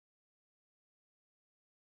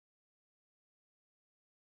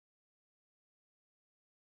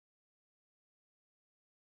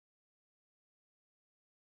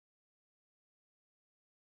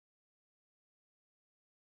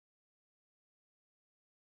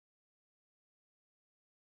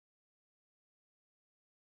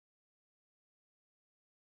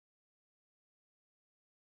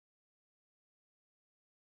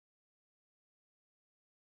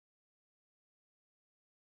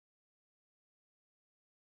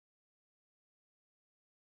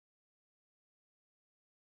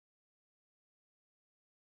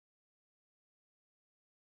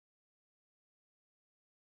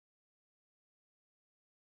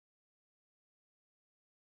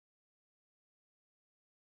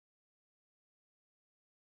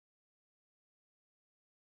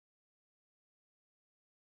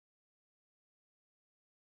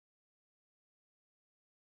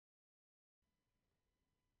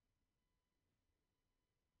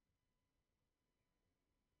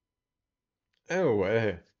Oh,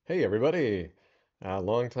 hey everybody.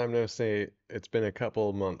 Long time no see. It's been a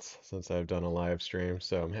couple months since I've done a live stream,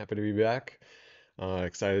 so I'm happy to be back.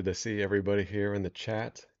 Excited to see everybody here in the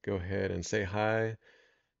chat. Go ahead and say hi.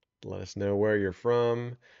 Let us know where you're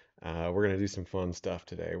from. We're gonna do some fun stuff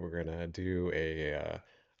today. We're gonna do a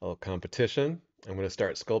little competition. I'm gonna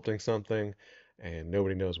start sculpting something, and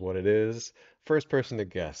nobody knows what it is. First person to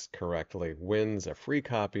guess correctly wins a free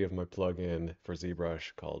copy of my plugin for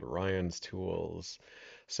ZBrush called Ryan's Tools.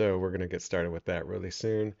 So we're gonna get started with that really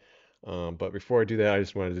soon. But before I do that, I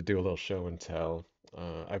just wanted to do a little show and tell.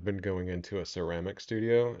 I've been going into a ceramic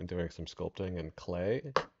studio and doing some sculpting in clay.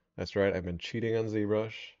 That's right, I've been cheating on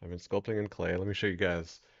ZBrush. I've been sculpting in clay. Let me show you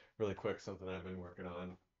guys really quick something I've been working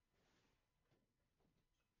on.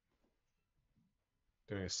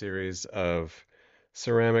 Doing a series of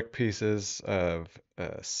ceramic pieces of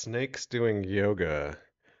snakes doing yoga.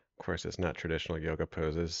 Of course, it's not traditional yoga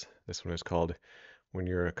poses. This one is called When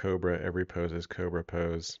You're a Cobra, Every Pose is Cobra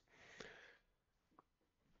Pose.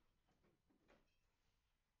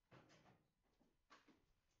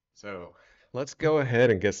 So let's go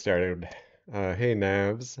ahead and get started. Hey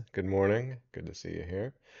Navs, good morning. Good to see you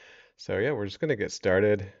here. So yeah, we're just gonna get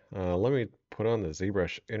started. Let me put on the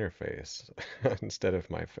ZBrush interface instead of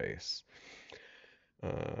my face.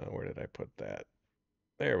 Where did I put that?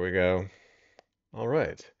 There we go. All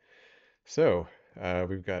right. So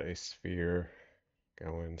we've got a sphere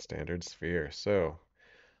going, standard sphere. So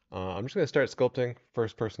I'm just gonna start sculpting.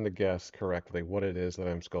 First person to guess correctly what it is that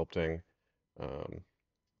I'm sculpting. Um,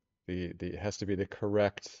 the it has to be the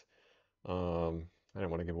correct. I don't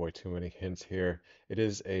want to give away too many hints here. It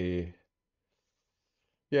is a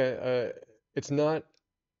yeah. It's not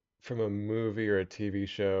from a movie or a TV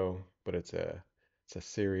show, but it's a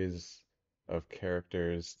series of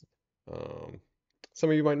characters. Um, some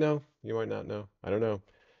of you might know, you might not know. I don't know.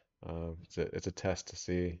 It's a test to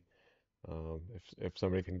see if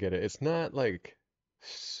somebody can get it. It's not like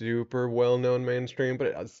super well-known mainstream, but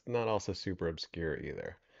it's not also super obscure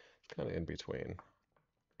either. It's kind of in between.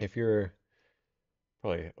 If you're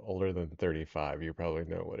probably older than 35, you probably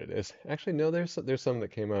know what it is. Actually, no, there's some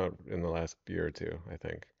that came out in the last year or two, I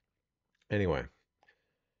think. Anyway.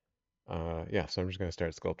 Yeah, so I'm just going to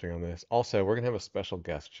start sculpting on this. Also, we're going to have a special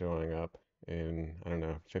guest showing up in, I don't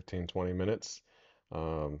know, 15, 20 minutes.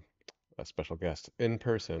 Um, a special guest in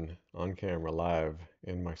person, on camera, live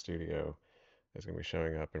in my studio is going to be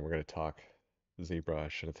showing up, and we're going to talk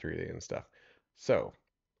ZBrush and 3D and stuff. So,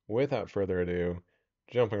 without further ado,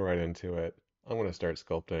 jumping right into it, I'm going to start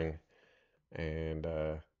sculpting, and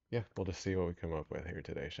yeah, we'll just see what we come up with here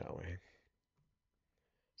today, shall we?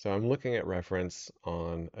 So I'm looking at reference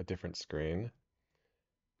on a different screen.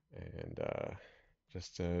 And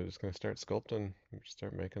just gonna start sculpting,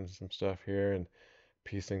 start making some stuff here and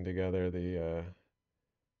piecing together the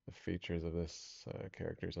features of this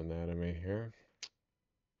character's anatomy here.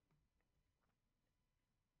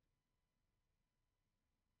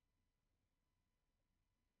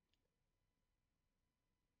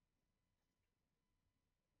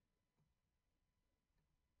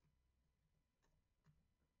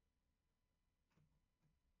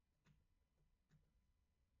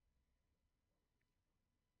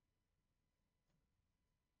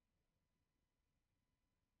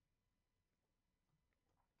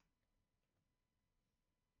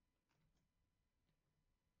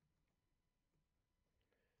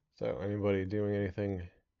 So anybody doing anything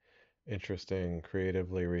interesting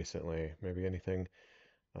creatively recently? Maybe anything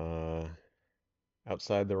uh,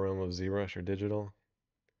 outside the realm of ZBrush or digital?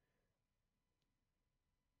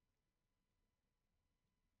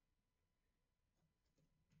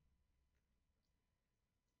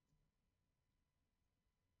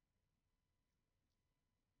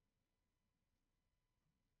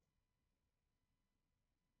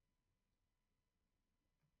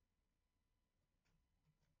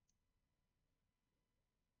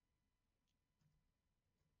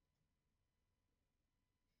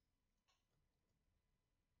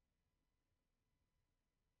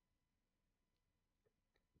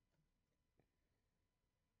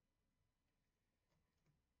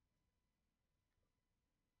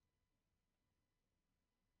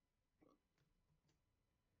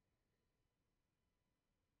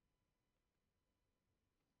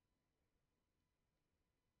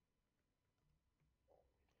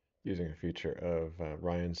 Using a feature of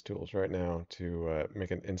Ryan's tools right now to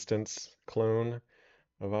make an instance clone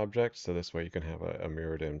of objects. So this way you can have a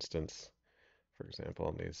mirrored instance, for example,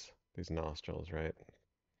 on these nostrils, right?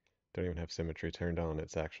 Don't even have symmetry turned on.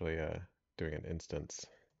 It's actually doing an instance.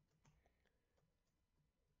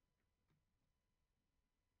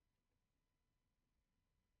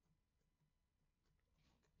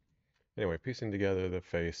 Anyway, piecing together the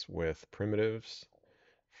face with primitives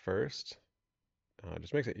first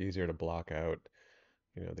just makes it easier to block out,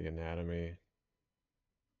 the anatomy.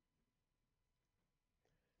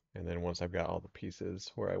 And then once I've got all the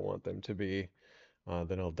pieces where I want them to be,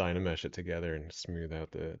 then I'll Dynamesh it together and smooth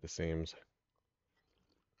out the seams.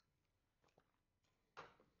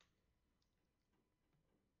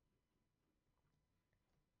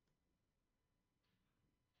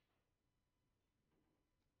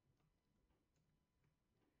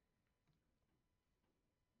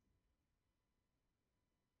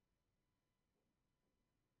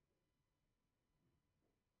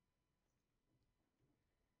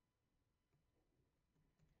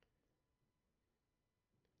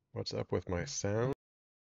 What's up with my sound?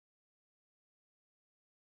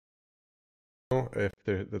 If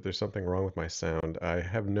that there's something wrong with my sound, I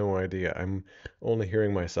have no idea. I'm only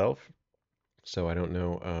hearing myself, so I don't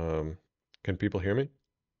know. Can people hear me?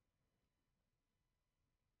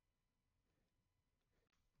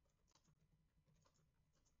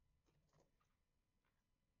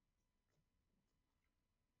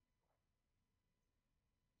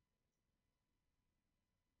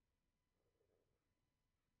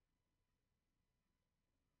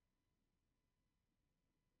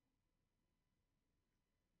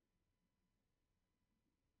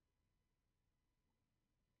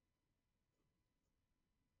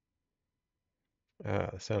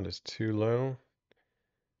 The sound is too low.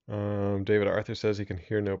 David Arthur says he can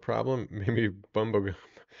hear no problem. Maybe Bumblegum,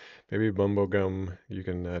 you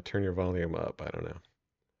can turn your volume up. I don't know.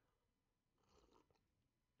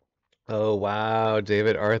 Oh wow,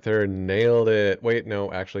 David Arthur nailed it. Wait,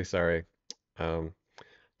 no, actually, sorry. Um,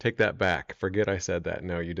 Take that back. Forget I said that.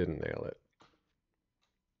 No, you didn't nail it.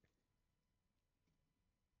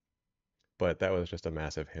 But that was just a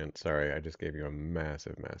massive hint. Sorry, I just gave you a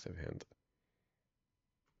massive, massive hint.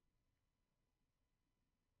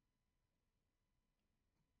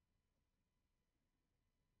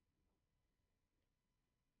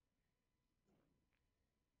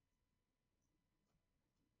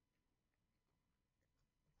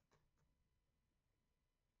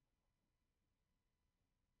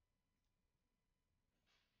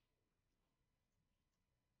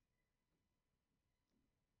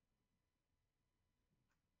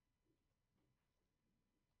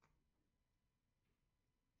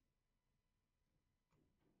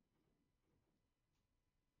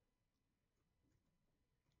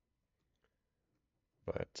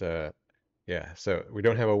 But yeah, so we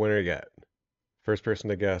don't have a winner yet. First person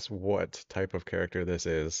to guess what type of character this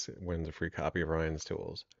is wins a free copy of Ryan's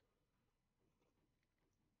Tools.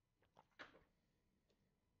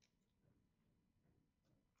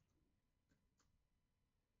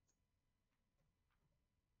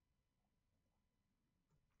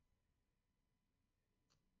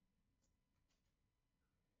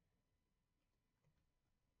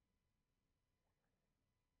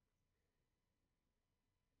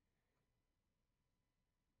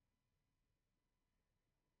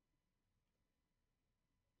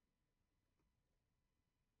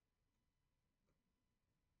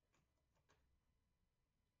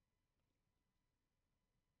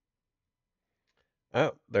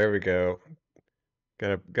 Oh, there we go.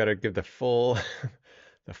 Gotta give the full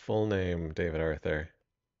the full name, David Arthur.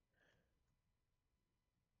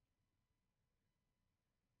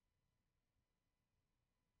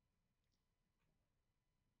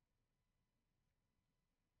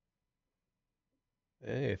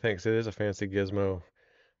 Hey, thanks. It is a fancy gizmo.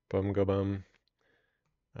 Bum go bum.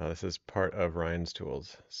 This is part of Ryan's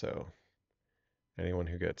Tools, so anyone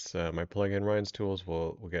who gets my plugin Ryan's Tools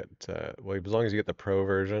will get well, as long as you get the pro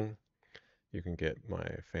version, you can get my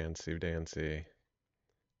fancy dancy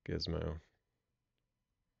gizmo,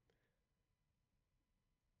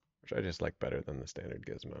 which I just like better than the standard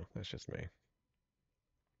gizmo. That's just me.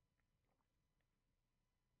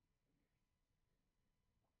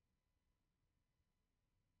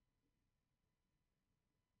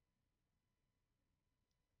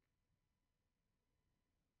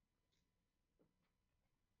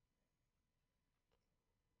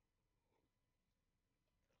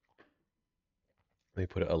 Let me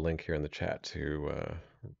put a link here in the chat to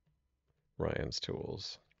Ryan's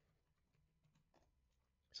Tools.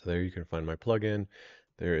 So there you can find my plugin.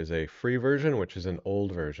 There is a free version, which is an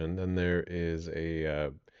old version. Then there is a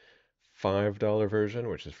 $5 version,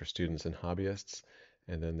 which is for students and hobbyists.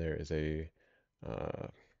 And then there is a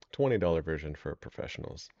 $20 version for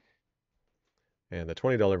professionals. And the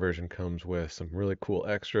 $20 version comes with some really cool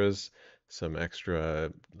extras, some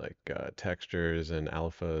extra like textures and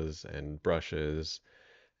alphas and brushes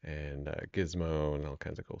and gizmo and all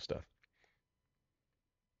kinds of cool stuff.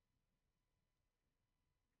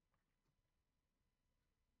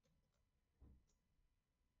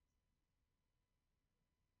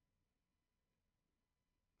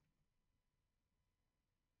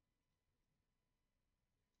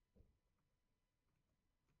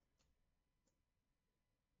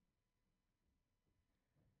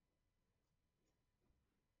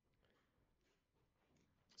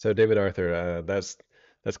 So David Arthur, that's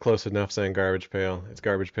close enough saying garbage pail. It's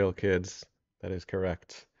garbage pail kids. That is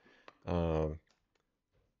correct. Um,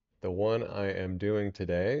 the one I am doing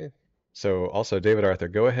today. So also David Arthur,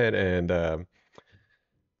 go ahead and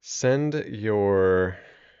send your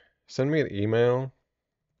send me an email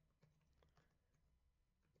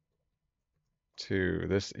to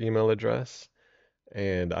this email address,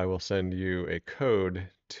 and I will send you a code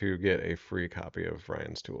to get a free copy of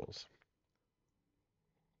Ryan's tools.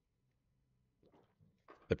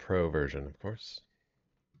 The pro version, of course.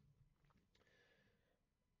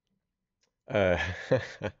 Uh,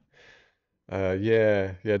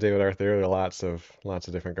 yeah, David Arthur. There are lots of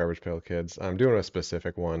different Garbage Pail Kids. I'm doing a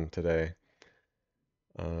specific one today.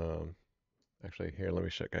 Um, actually, here, let me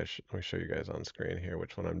show you guys on screen here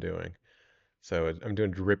which one I'm doing. So I'm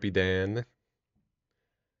doing Drippy Dan,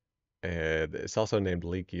 and it's also named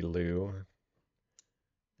Leaky Lou.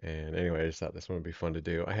 And anyway, I just thought this one would be fun to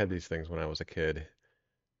do. I had these things when I was a kid,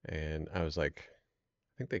 and I was like,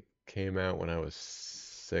 I think they came out when I was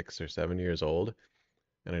 6 or 7 years old,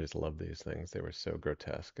 and I just loved these things. They were so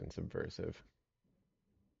grotesque and subversive.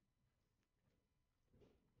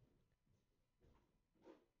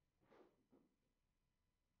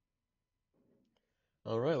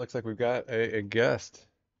 All right, looks like we've got a guest.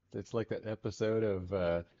 It's like that episode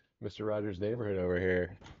of Mr. Rogers' Neighborhood over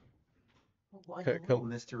here. Why, Come, hello,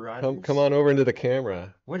 Mr. come Rogers. on over into the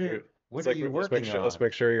camera. What Here, are what are you working let's on?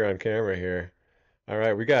 make sure you're on camera here. All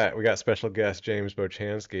right, we got special guest James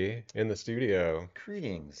Bochansky in the studio.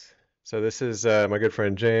 Greetings. So this is my good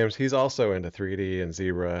friend James. He's also into 3D and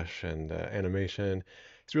ZBrush and animation.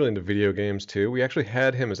 He's really into video games too. We actually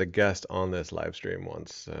had him as a guest on this live stream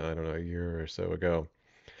once, I don't know, a year or so ago.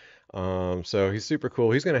 So he's super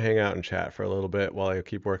cool. He's gonna hang out and chat for a little bit while I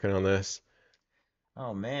keep working on this.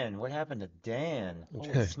 Oh man, what happened to Dan?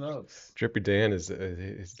 Holy smokes. Drippy Dan is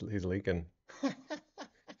he's leaking.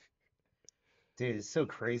 Dude, it's so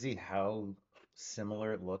crazy how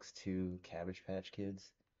similar it looks to Cabbage Patch Kids.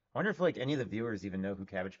 I wonder if like any of the viewers even know who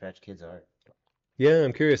Cabbage Patch Kids are. Yeah,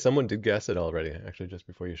 I'm curious. Someone did guess it already, actually, just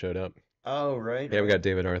before you showed up. Oh, right, Yeah, we got right.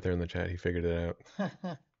 David Arthur in the chat. He figured it out.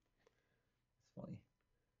 It's funny.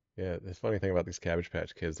 Yeah, the funny thing about these Cabbage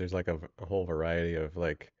Patch Kids, there's like a whole variety of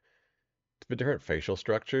like different facial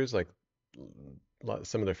structures. Like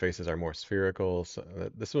some of their faces are more spherical. So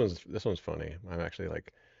this one's funny. I'm actually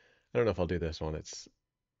like I don't know if I'll do this one. That's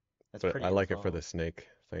But I pretty like it for the involved. snake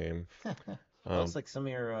theme. That looks Um, like some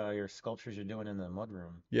of your sculptures you're doing in the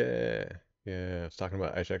mudroom. yeah, yeah. I was talking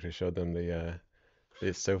about. I actually showed them the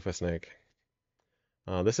sofa snake.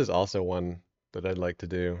 This is also one that I'd like to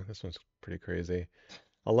do. This one's pretty crazy.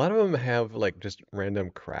 A lot of them have like just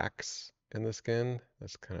random cracks in the skin.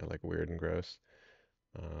 That's kind of like weird and gross.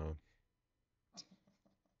 Uh,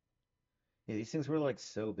 Yeah, these things were like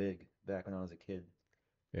so big back when I was a kid.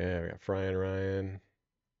 yeah, we got Fry and Ryan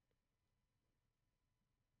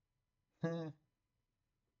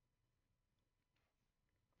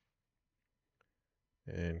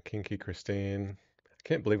and Kinky Christine. I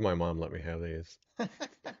can't believe my mom let me have these.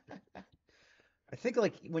 I think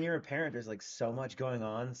like when you're a parent, there's like so much going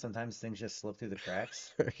on. Sometimes things just slip through the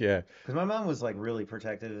cracks. Yeah. Because my mom was like really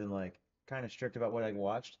protective and like kind of strict about what I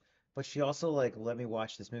watched, but she also like let me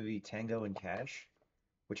watch this movie Tango and Cash,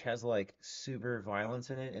 which has like super violence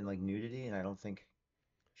in it and like nudity, and I don't think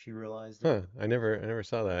she realized it. Huh. I never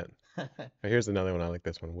saw that. Here's another one. I like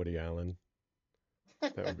this one. Woody Allen.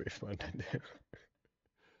 That would be fun to do.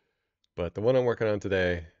 But the one I'm working on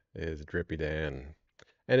today is Drippy Dan.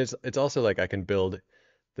 And it's also like I can build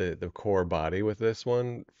the core body with this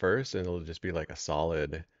one first, and it'll just be like a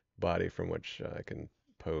solid body from which I can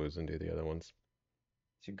pose and do the other ones.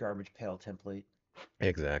 It's your garbage pail template.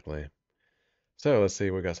 Exactly. So let's see,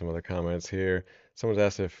 we got some other comments here. Someone's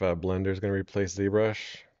asked if Blender's going to replace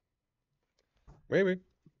ZBrush. Maybe.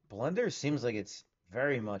 Blender seems like it's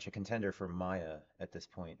very much a contender for Maya at this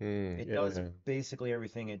point. It does Yeah. basically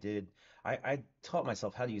everything it did. I taught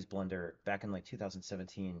myself how to use Blender back in like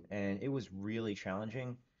 2017, and it was really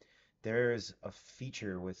challenging. There's a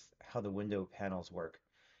feature with how the window panels work,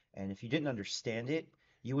 and if you didn't understand it,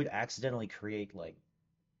 you would accidentally create like,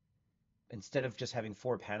 instead of just having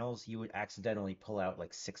four panels, you would accidentally pull out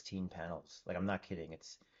like 16 panels. Like I'm not kidding.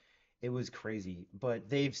 It was crazy, but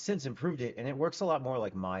they've since improved it, and it works a lot more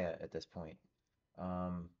like Maya at this point.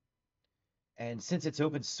 Um, and since it's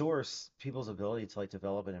open source, people's ability to like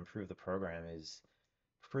develop and improve the program is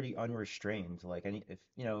pretty unrestrained. Like any, if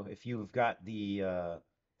you know, if you've got the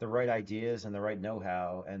right ideas and the right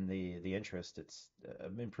know-how and the interest, it's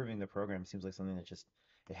improving the program seems like something that just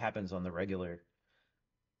it happens on the regular.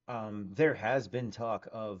 There has been talk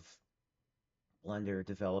of Blender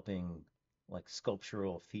developing like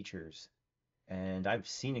sculptural features, and I've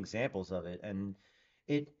seen examples of it, and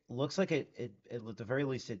it looks like it at the very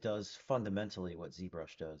least it does fundamentally what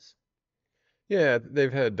ZBrush does. Yeah,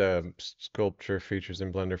 they've had sculpture features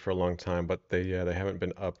in Blender for a long time, but they haven't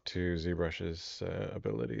been up to ZBrush's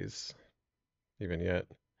abilities even yet.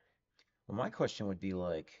 Well, my question would be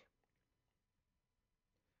like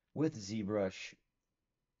with ZBrush,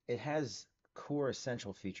 it has core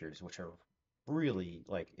essential features which are really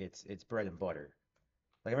like it's bread and butter.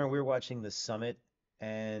 Like I remember we were watching the summit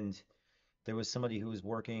and there was somebody who was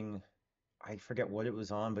working, I forget what it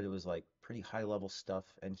was on, but it was like pretty high level stuff.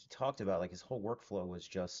 And he talked about like his whole workflow was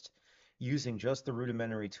just using just the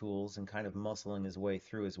rudimentary tools and kind of muscling his way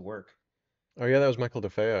through his work. Oh yeah, that was Michael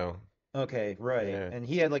DeFeo. Okay, right. Yeah. And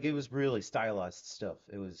he had like it was really stylized stuff.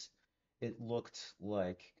 It looked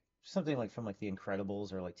like something like from like The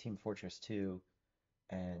Incredibles or like Team Fortress 2.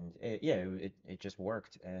 And it just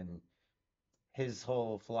worked. And his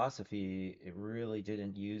whole philosophy, it really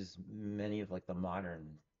didn't use many of like the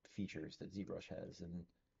modern features that ZBrush has. And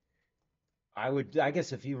I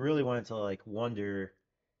guess if you really wanted to like wonder,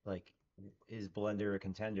 like, is Blender a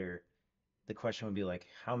contender? The question would be like,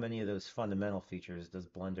 how many of those fundamental features does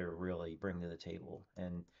Blender really bring to the table?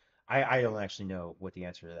 And I don't actually know what the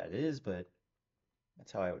answer to that is, but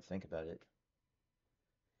that's how I would think about it.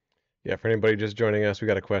 Yeah, for anybody just joining us, we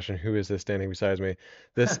got a question. Who is this standing beside me?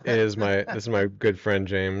 This is my good friend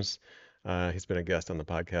James. He's been a guest on the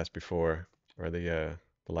podcast before, or the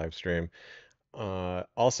live stream.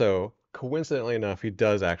 Also, coincidentally enough, he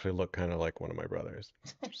does actually look kind of like one of my brothers.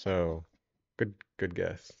 So, good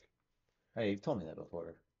guess. Hey, you've told me that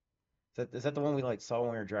before. Is that the one we like saw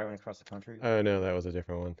when we were driving across the country? Oh no, that was a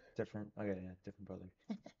different one. Different. Okay, yeah, different brother.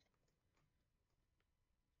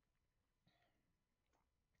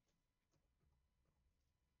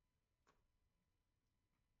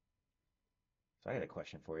 So I got a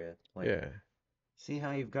question for you. Like, Yeah, see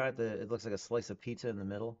how you've got it looks like a slice of pizza in the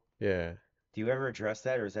middle? yeah. Do you ever address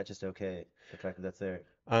that, or is that just okay? The fact that that's there?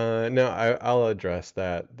 No, I'll address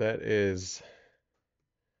that. That is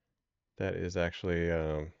actually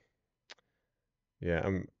yeah.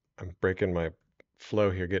 I'm breaking my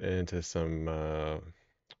flow here, getting into some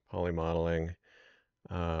poly modeling.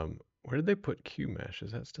 Where did they put Q mesh?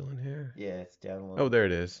 Is that still in here? Yeah, it's down a Oh, little. there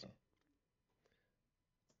it is. Yeah.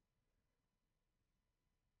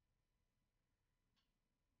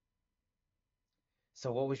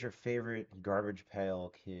 So, what was your favorite Garbage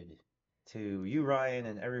Pail Kid? To you, Ryan,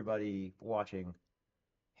 and everybody watching,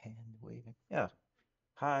 hand waving. Yeah.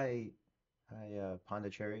 Hi, hi,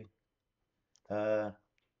 Pondicherry. Uh,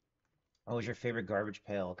 what was your favorite Garbage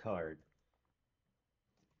Pail card?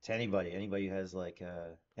 To anybody who has like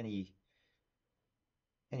any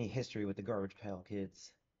history with the Garbage Pail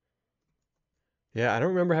Kids. Yeah, I don't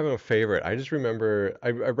remember having a favorite. I just remember I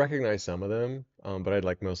recognize some of them, but I'd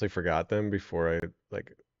like mostly forgot them before I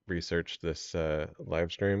like researched this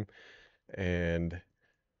live stream, and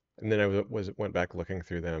and then I went back looking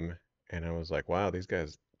through them, and I was like, wow, these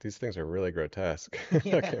things are really grotesque. I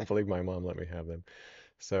Yeah. can't believe my mom let me have them.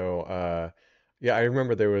 So yeah, I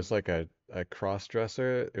remember there was like a cross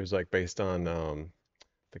dresser. It was like based on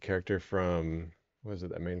the character from what was it,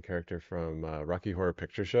 that main character from Rocky Horror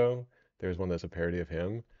Picture Show? There's one that's a parody of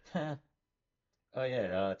him. Oh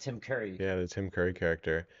yeah, Tim Curry. Yeah, the Tim Curry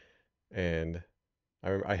character. And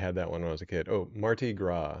I had that one when I was a kid. Oh, Marty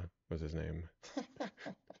Gras was his name.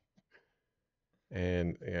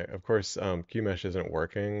 And yeah, of course, QMesh isn't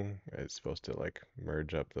working. It's supposed to like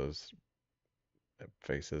merge up those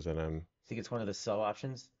faces, and I'm Think it's one of the sell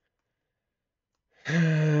options?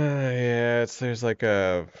 yeah, there's like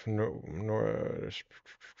a no,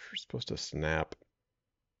 supposed to snap.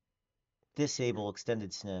 Disable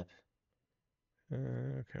extended snap.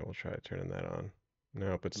 Okay, we'll try turning that on.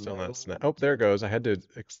 Nope, it's still not snap. Oh, there it Loading. goes. I had to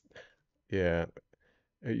yeah,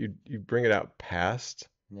 you bring it out past,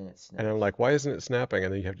 And then it and I'm snaps. like, why isn't it snapping?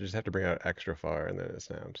 And then just have to bring it out extra far, and then it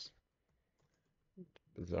snaps.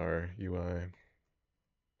 Bizarre UI.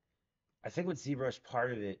 I think with ZBrush,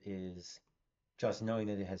 part of it is just knowing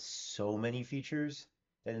that it has so many features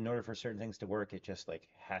that in order for certain things to work, it just like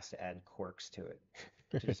has to add quirks to it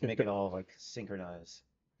to just make it all like synchronize.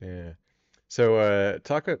 Yeah. So,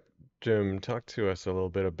 Jim, talk to us a little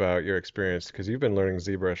bit about your experience because you've been learning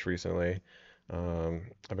ZBrush recently.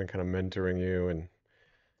 I've been kind of mentoring you,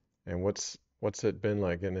 and what's it been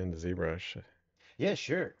like getting into ZBrush? Yeah,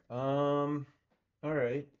 sure. All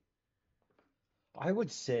right. I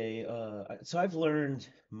would say, so I've learned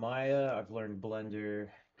Maya, I've learned Blender,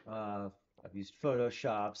 uh, I've used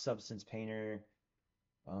Photoshop, Substance Painter,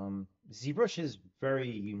 ZBrush is very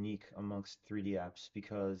unique amongst 3D apps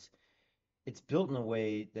because it's built in a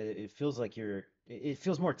way that it feels like it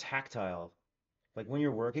feels more tactile. Like when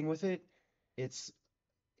you're working with it, it's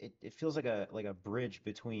it feels like a bridge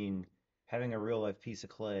between having a real life piece of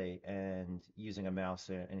clay and using a mouse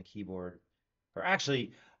and a keyboard. Or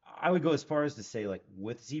actually, I would go as far as to say like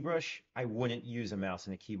with ZBrush, I wouldn't use a mouse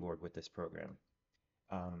and a keyboard with this program.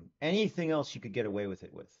 Anything else you could get away with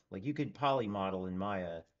it with. Like you could poly model in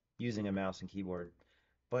Maya using a mouse and keyboard,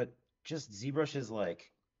 but just ZBrush is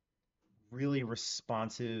like really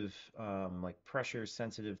responsive, like pressure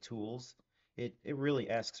sensitive tools. It really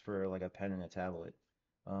asks for like a pen and a tablet.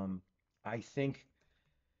 Um, I think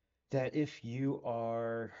that if you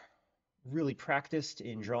are really practiced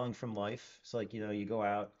in drawing from life, so like you go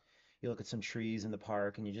out, you look at some trees in the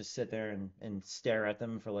park, and you just sit there and stare at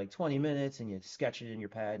them for like 20 minutes, and you sketch it in your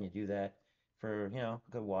pad, and you do that for a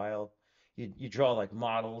good while. You draw like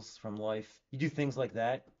models from life. You do things like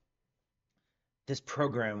that. This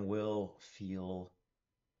program will feel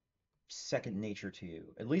second nature to you,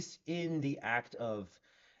 at least in the act of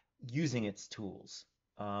using its tools.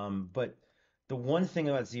 But the one thing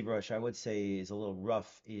about ZBrush I would say is a little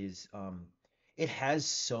rough is it has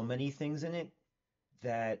so many things in it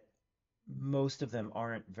that most of them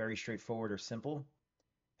aren't very straightforward or simple.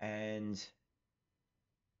 And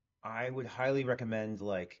I would highly recommend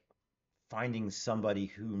like finding somebody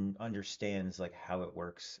who understands like how it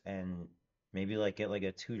works and maybe like get like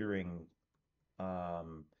a tutoring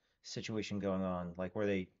um, situation going on, like where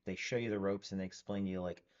they show you the ropes and they explain to you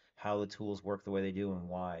like how the tools work the way they do and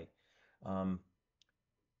why. Um,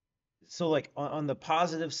 so like on the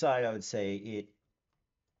positive side, I would say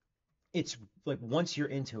it's like once you're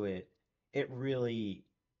into it, it really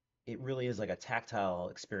it really is like a tactile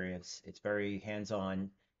experience. It's very hands-on,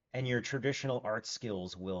 and your traditional art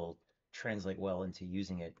skills will translate well into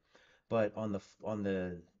using it. But on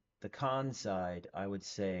the con side, I would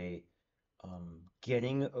say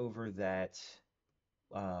getting over that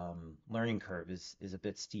learning curve is a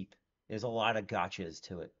bit steep. There's a lot of gotchas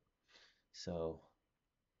to it. So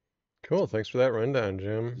Cool. Thanks for that rundown,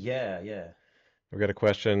 Jim. yeah, yeah. I've got a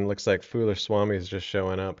question. Looks like Foolish Swami is just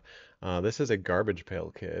showing up. This is a garbage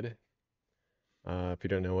pail kid. If you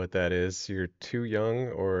don't know what that is, you're too young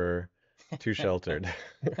or too sheltered,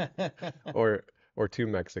 or or too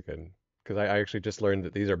Mexican. Because I actually just learned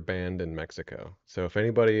that these are banned in Mexico. So if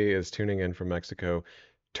anybody is tuning in from Mexico,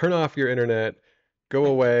 turn off your internet, go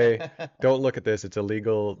away, don't look at this. It's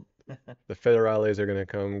illegal. The federales are gonna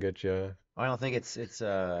come get you. I don't think it's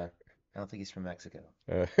I don't think he's from Mexico.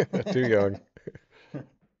 Uh, too young.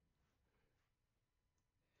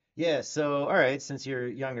 Yeah, so all right, since you're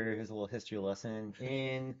younger, here's a little history lesson.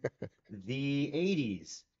 In the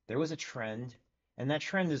 80s, there was a trend, and that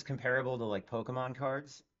trend is comparable to like Pokemon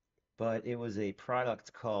cards, but it was a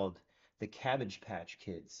product called the Cabbage Patch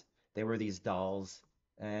Kids. They were these dolls,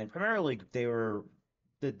 and primarily they were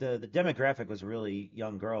the demographic was really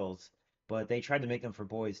young girls, but they tried to make them for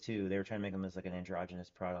boys too. They were trying to make them as like an androgynous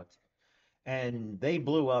product. And they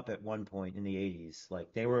blew up at one point in the 80s.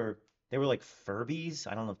 Like they were like Furbies.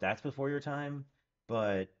 I don't know if that's before your time,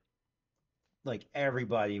 but like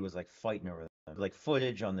everybody was like fighting over them. Like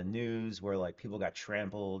footage on the news where like people got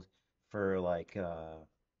trampled for like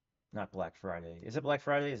not Black Friday. Is it Black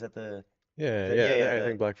Friday? Is Yeah, that yeah, yeah, I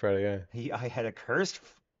think Black Friday, yeah. I had a cursed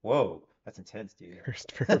whoa, that's intense, dude.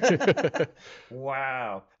 Cursed Furby.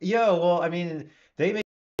 Wow. Yo, well, I mean, they made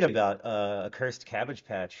about a cursed Cabbage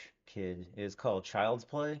Patch Kid is called Child's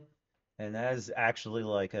Play, and that is actually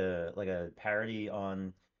like a parody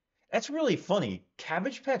on. That's really funny.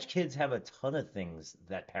 Cabbage Patch Kids have a ton of things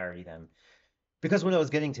that parody them. Because what I was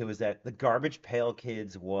getting to is that the Garbage Pail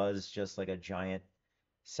Kids was just like a giant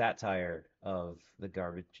satire of the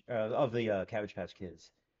Cabbage Patch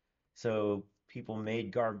Kids. So people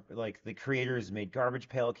made like the creators made Garbage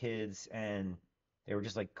Pail Kids, and they were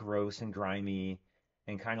just like gross and grimy,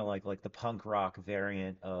 and kind of like the punk rock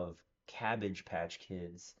variant of Cabbage Patch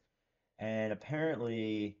Kids. And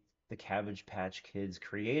apparently, the Cabbage Patch Kids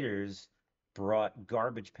creators brought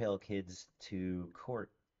Garbage Pail Kids to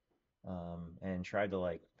court, and tried to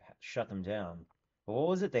like shut them down. But what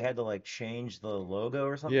was it? They had to like change the logo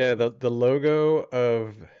or Yeah, something? the logo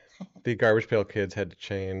of the Garbage Pail Kids had to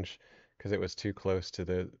change because it was too close to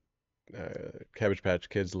the Cabbage Patch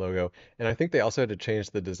Kids logo. And I think they also had to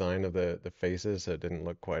change the design of the faces so it didn't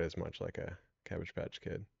look quite as much like a Cabbage Patch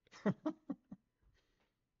Kid.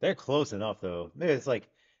 They're close enough though. It's like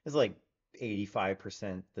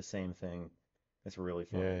 85% the same thing. It's really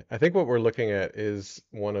funny. Yeah, I think what we're looking at is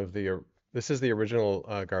this is the original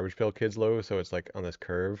Garbage Pail Kids logo, so it's like on this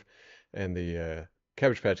curve, and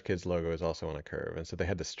Cabbage Patch Kids logo is also on a curve, and so they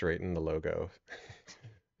had to straighten the logo,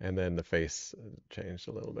 and then the face changed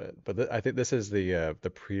a little bit. But I think this is the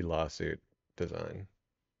pre-lawsuit design.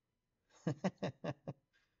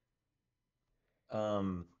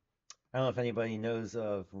 Um, I don't know if anybody knows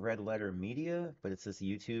of Red Letter Media, but it's this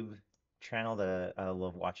YouTube channel that I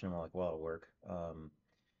love watching like while at work,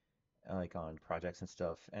 like on projects and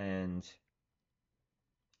stuff. And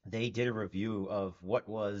they did a review of what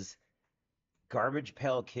was Garbage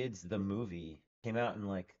Pail Kids, the movie. Came out in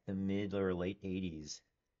like the mid or late 80s.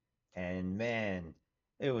 And man,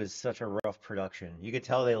 it was such a rough production. You could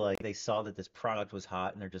tell they saw that this product was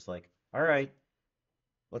hot and they're just like, all right,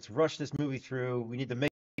 let's rush this movie through. We need to make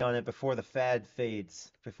on it before the fad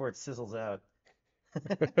fades, before it sizzles out.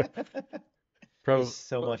 There's Probably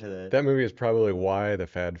so much of that. that movie is probably why the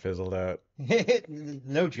fad fizzled out.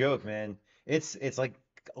 No joke, man. It's like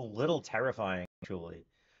a little terrifying, actually.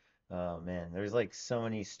 Oh man, there's like so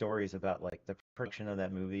many stories about like the production of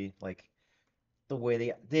that movie, like the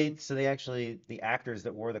way they actually the actors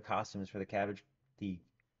that wore the costumes for the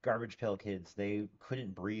Garbage Pail Kids, they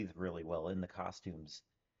couldn't breathe really well in the costumes.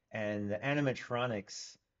 And the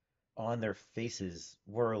animatronics on their faces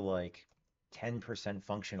were like 10%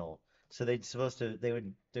 functional. So they were supposed to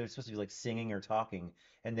be like singing or talking,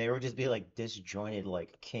 and they would just be like disjointed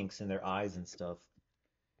like kinks in their eyes and stuff.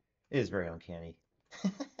 It is very uncanny.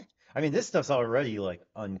 I mean, this stuff's already like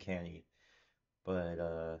uncanny,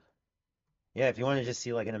 but yeah, if you want to just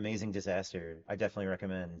see like an amazing disaster, I definitely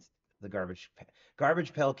recommend the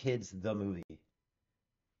Garbage Pail Kids the movie.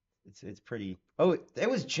 It's pretty. Oh, that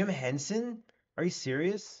was Jim Henson? Are you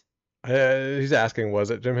serious? He's asking, was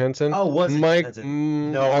it Jim Henson? Oh, was it Jim Mike,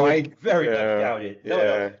 Henson? No, I I would, very much yeah, doubt it. No, no.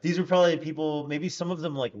 yeah, These were probably people, maybe some of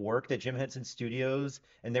them like worked at Jim Henson Studios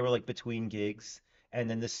and they were like between gigs, and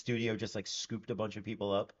then the studio just like scooped a bunch of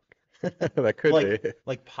people up. that could Like be.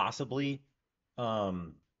 like possibly.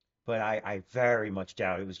 Um, but I very much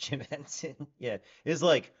doubt it was Jim Henson. Yeah. It's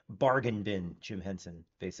like bargain bin Jim Henson,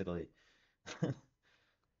 basically.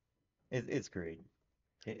 It's great.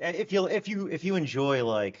 If you enjoy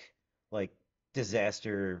like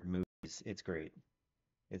disaster movies, it's great.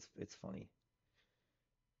 It's funny.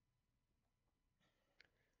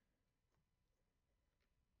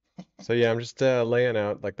 So yeah, I'm just laying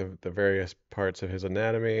out like the various parts of his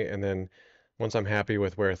anatomy, and then once I'm happy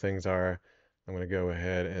with where things are, I'm gonna go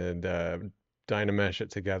ahead and Dynamesh it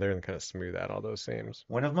together and kind of smooth out all those seams.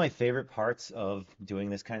 One of my favorite parts of doing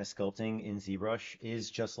this kind of sculpting in ZBrush is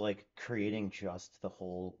just like creating just the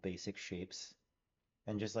whole basic shapes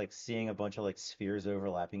and just like seeing a bunch of like spheres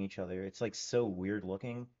overlapping each other. It's like so weird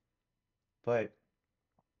looking, but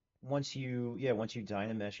once you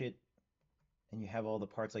Dynamesh it and you have all the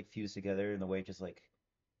parts like fused together and the way it just like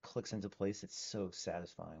clicks into place, it's so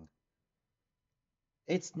satisfying.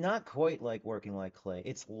 It's not quite like working like clay.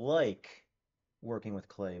 It's like working with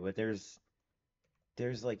clay, but there's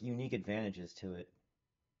like unique advantages to it.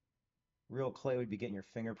 Real clay would be getting your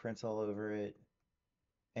fingerprints all over it,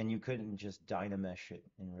 and you couldn't just Dynamesh it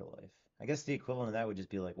in real life. I guess the equivalent of that would just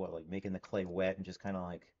be like what, like making the clay wet and just kind of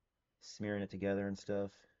like smearing it together and stuff.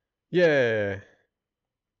 Yeah,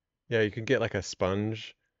 yeah, you can get like a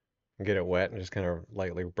sponge and get it wet and just kind of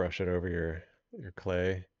lightly brush it over your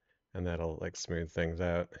clay, and that'll like smooth things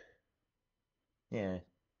out. Yeah,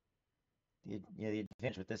 the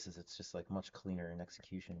advantage with this is it's just like much cleaner in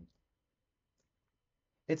execution.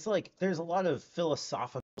 It's like there's a lot of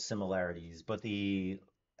philosophical similarities, but the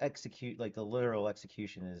literal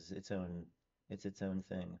execution is its own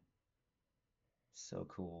thing. So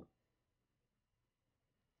cool.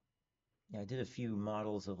 Yeah, I did a few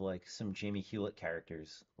models of like some Jamie Hewlett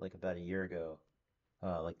characters like about a year ago.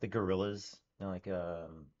 Like the gorillas, like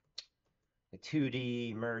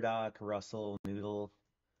 2D, Murdoch, Russell, Noodle,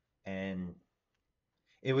 and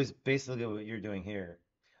it was basically what you're doing here.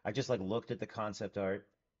 I just like looked at the concept art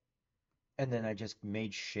and then I just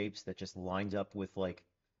made shapes that just lined up with like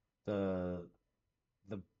the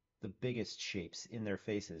the the biggest shapes in their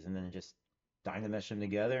faces, and then just dynamesh them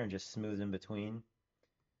together and just smooth in between.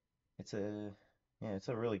 It's a yeah, it's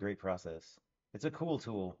a really great process. It's a cool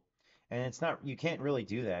tool, and it's not you can't really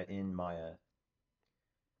do that in Maya.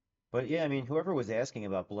 But yeah, I mean, whoever was asking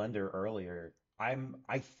about Blender earlier,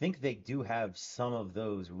 I think they do have some of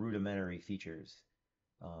those rudimentary features.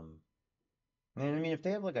 Um, and I mean, if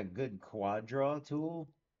they have like a good quad draw tool,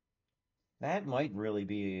 that might really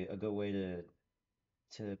be a good way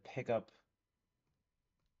to pick up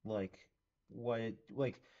like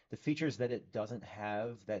like the features that it doesn't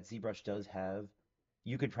have that ZBrush does have.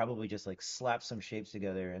 You could probably just like slap some shapes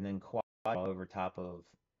together and then quad over top of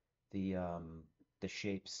the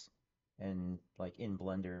shapes and like in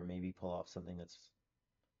Blender maybe pull off something that's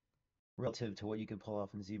relative to what you could pull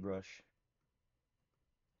off in ZBrush.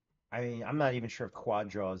 I mean, I'm not even sure if quad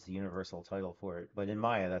draw is the universal title for it, but in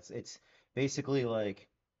Maya, it's basically like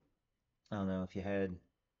I don't know if you had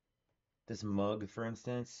this mug, for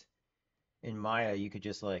instance. In Maya, you could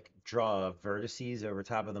just like draw vertices over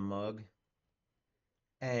top of the mug,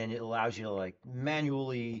 and it allows you to like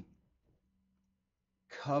manually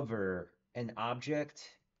cover an object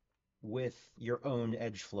with your own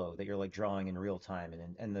edge flow that you're like drawing in real time,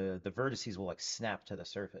 and the vertices will like snap to the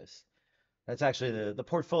surface. That's actually the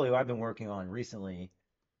portfolio I've been working on recently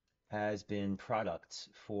has been products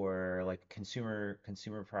for like consumer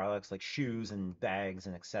products like shoes and bags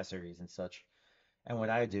and accessories and such. And what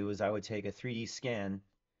I do is I would take a 3D scan,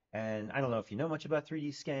 and I don't know if you know much about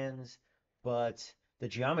 3D scans, but the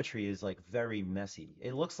geometry is like very messy.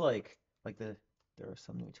 It looks like there are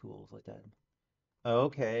some new tools like that. Oh,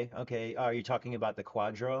 okay, okay. Are you talking about the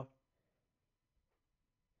Quadro?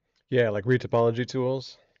 Yeah, like retopology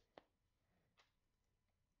tools.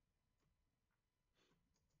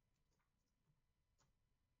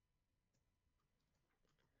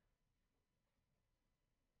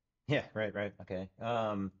 Yeah, right, right. Okay.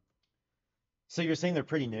 So you're saying they're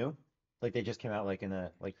pretty new? Like they just came out like in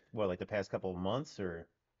a like what, like the past couple of months or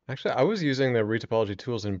Actually, I was using the retopology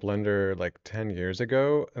tools in Blender like 10 years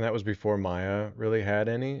ago, and that was before Maya really had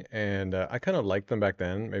any. And I kind of liked them back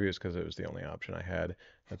then. Maybe it's because it was the only option I had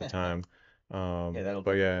at the time. yeah, that'll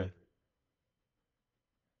But definitely yeah, play.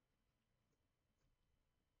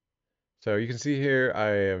 so you can see here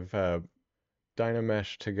I have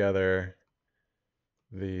Dynamesh together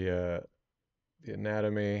the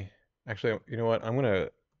anatomy. Actually, you know what?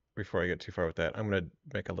 Before I get too far with that, I'm gonna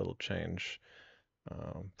make a little change.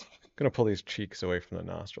 Gonna pull these cheeks away from the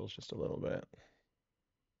nostrils just a little bit.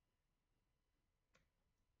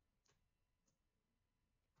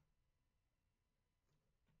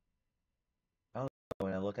 I don't know,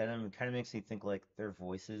 when I look at them, it kind of makes me think like their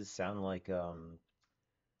voices sound like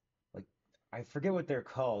I forget what they're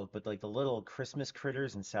called, but like the little Christmas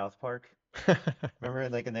critters in South Park. Remember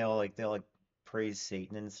like and they all like praise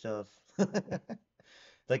Satan and stuff.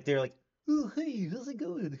 Like they're like, "Oh, hey, how's it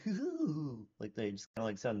going?" Like they just kind of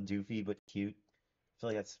like sound doofy but cute. I feel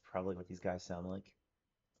like that's probably what these guys sound like.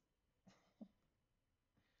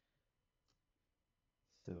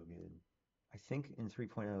 So good. I think in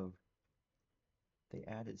 3.0 they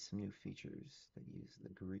added some new features that use the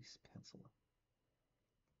grease pencil.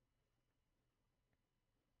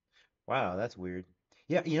 Wow, that's weird.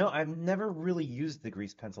 Yeah, I've never really used the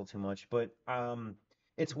grease pencil too much, but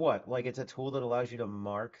it's what? Like it's a tool that allows you to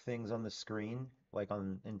mark things on the screen, like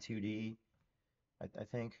on in 2D, I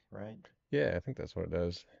think, right? Yeah, I think that's what it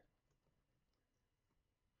does.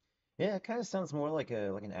 Yeah, it kind of sounds more like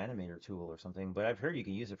an animator tool or something, but I've heard you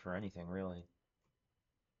can use it for anything, really.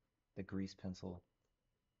 The grease pencil.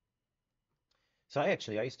 So I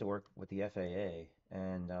used to work with the FAA,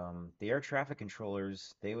 and the air traffic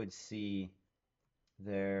controllers, they would see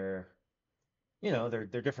their,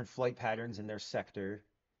 their different flight patterns in their sector,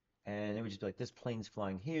 and it would just be like this plane's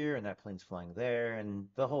flying here and that plane's flying there, and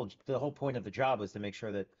the whole point of the job was to make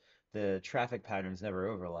sure that the traffic patterns never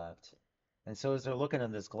overlapped. And so as they're looking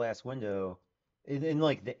in this glass window, in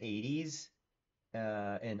like the 80s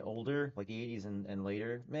and older, like the 80s and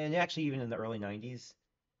later, man, actually even in the early 90s,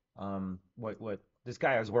 what this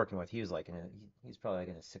guy I was working with, he was like he's probably like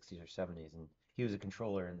in his 60s or 70s, and he was a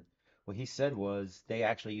controller, and what he said was they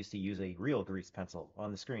actually used to use a real grease pencil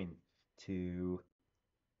on the screen to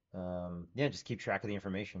yeah, just keep track of the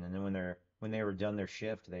information, and then when they were done their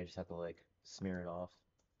shift, they just have to like smear it off.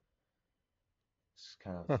 It's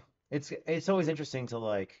kind of Huh. it's always interesting to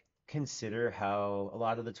like consider how a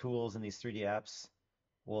lot of the tools in these 3D apps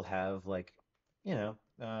will have like, you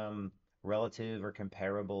know, relative or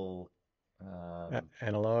comparable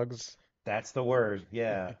Analogs. that's the word.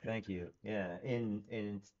 Yeah, thank you. Yeah,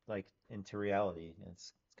 in like into reality.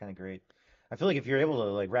 It's kind of great. I feel like if you're able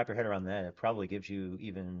to like wrap your head around that, it probably gives you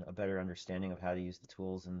even a better understanding of how to use the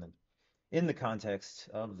tools in the context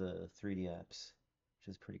of the 3D apps, which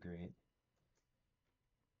is pretty great.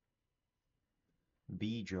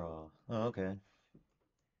 B draw. Oh, okay.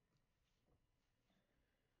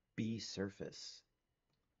 B surface.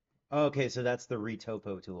 Oh, okay, so that's the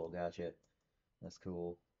retopo tool. Gotcha. That's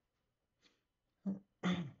cool.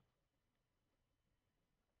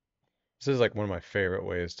 This is like one of my favorite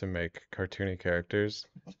ways to make cartoony characters.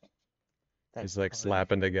 That Is like fun.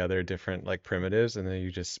 slapping together different like primitives and then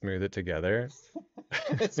you just smooth it together.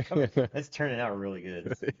 It's coming. That's turning out really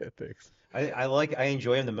good. Yeah, thanks. I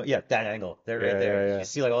enjoy him yeah, that angle. They're right Yeah, there. yeah, Did you yeah.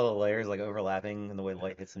 see like all the layers like overlapping and the way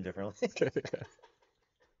light hits them differently?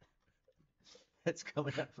 It's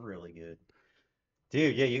coming out really good.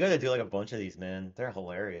 Dude, yeah, you gotta do like a bunch of these, man. They're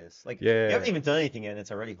hilarious. Like you haven't Yeah, even done anything yet and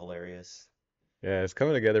it's already hilarious. yeah, it's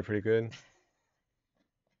coming together pretty good.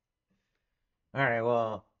 All right,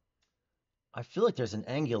 well, I feel like there's an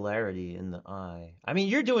angularity in the eye. I mean,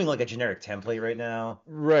 you're doing like a generic template right now.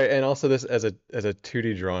 Right, and also this as a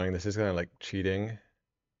 2D drawing, this is kind of like cheating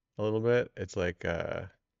a little bit. It's like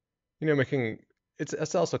making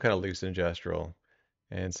it's also kind of loose and gestural.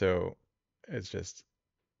 And so it's just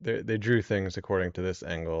they drew things according to this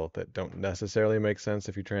angle that don't necessarily make sense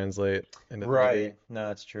if you translate into 3D. Right. No,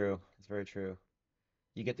 it's true. It's very true.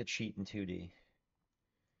 You get to cheat in 2D.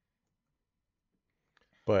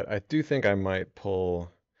 But I do think I might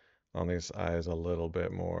pull on these eyes a little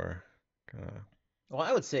bit more. Kinda, Well,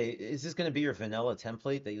 I would say, is this going to be your vanilla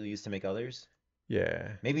template that you'll use to make others? yeah.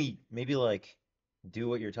 Maybe like do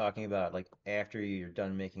what you're talking about like after you're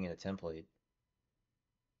done making it a template.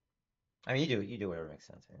 I mean, you do whatever makes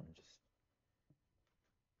sense. Man. Just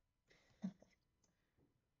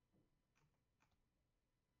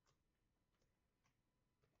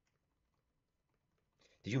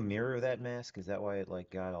did you mirror that mask? Is that why it like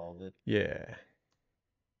got all of it? Yeah.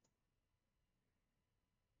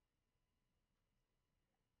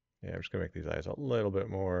 Yeah, I'm just gonna make these eyes a little bit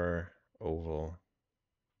more oval.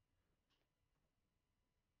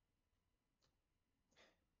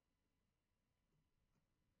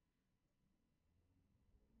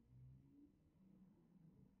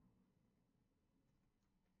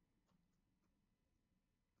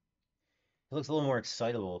 It looks a little more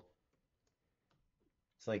excitable.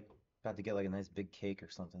 It's like about to get like a nice big cake or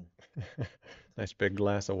something. Nice big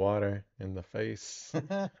glass of water in the face.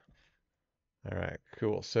 All right,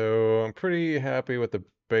 cool. So I'm pretty happy with the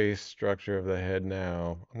base structure of the head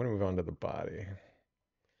now. I'm gonna move on to the body.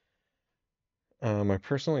 My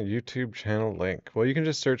personal YouTube channel link. Well, you can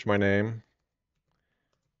just search my name.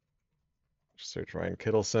 Just search Ryan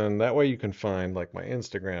Kittleson. That way you can find like my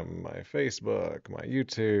Instagram, my Facebook, my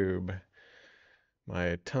YouTube,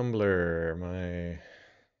 my Tumblr, my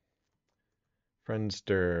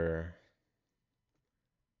Friendster.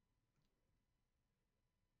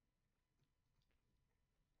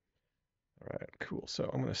 All right, cool. So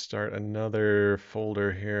I'm going to start another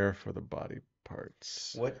folder here for the body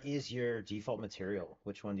parts. What is your default material?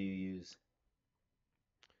 Which one do you use?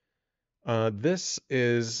 This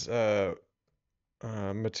is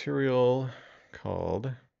material called,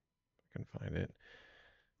 I can find it,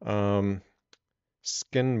 um,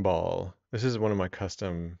 Skin Ball. This is one of my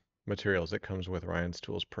custom materials that comes with Ryan's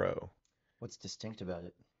Tools Pro. What's distinct about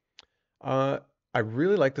it? Uh, I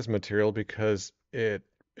really like this material because it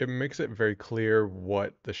makes it very clear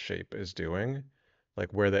what the shape is doing,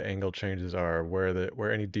 like where the angle changes are,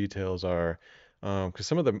 where any details are. Because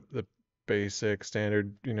some of the basic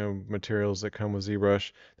standard, materials that come with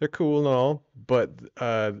ZBrush, they're cool and all, but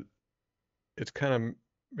it's kind of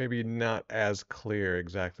maybe not as clear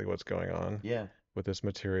exactly what's going on Yeah, with this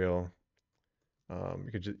material.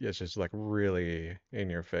 It's just like really in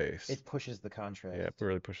your face. it pushes the Yeah, it contrast.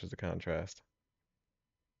 really pushes the contrast.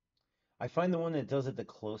 I find the one that does it the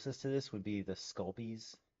closest to this would be the Sculpey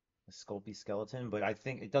skeleton, but I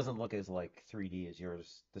think it doesn't look as like 3D as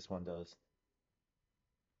yours. This one does.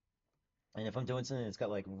 And if I'm doing something that's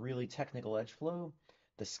got like really technical edge flow,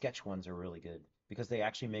 the sketch ones are really good because they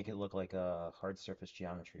actually make it look like a hard surface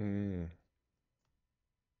geometry. Mm.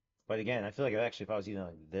 But again, I feel like actually if I was using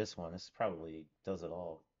like this one, this probably does it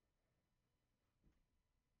all.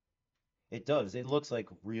 It does. It looks like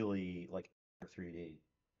really like 3D.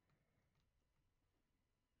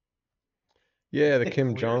 Yeah, Look the at the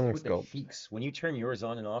Kim clear Jong with the sculpt. cheeks. When you turn yours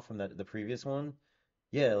on and off from the previous one,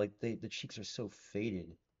 yeah, like the cheeks are so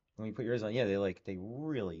faded. When you put yours on, yeah, they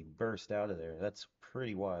really burst out of there. That's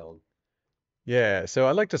pretty wild. Yeah, so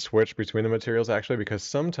I like to switch between the materials actually because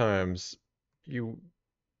sometimes you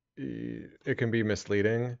it can be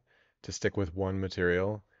misleading to stick with one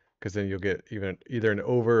material because then you'll get even either an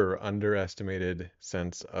over or underestimated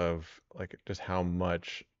sense of like just how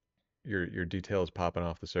much your detail is popping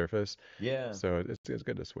off the surface. Yeah. So it's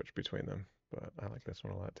good to switch between them, but I like this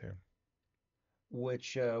one a lot too.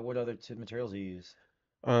 What other two materials do you use?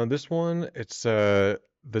 This one, it's the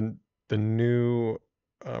new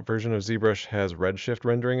version of ZBrush has Redshift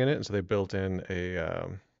rendering in it, and so they built in a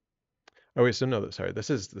oh wait, so no, sorry, this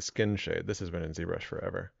is the skin shade. This has been in ZBrush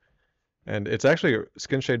forever. And it's actually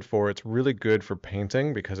skin shade 4. It's really good for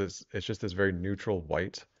painting because it's just this very neutral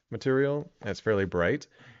white material, and it's fairly bright.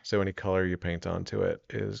 So any color you paint onto it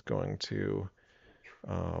is going to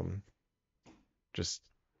um, just,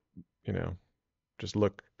 you know, just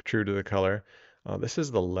look true to the color. This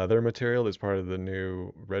is the leather material that's part of the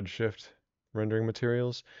new Redshift rendering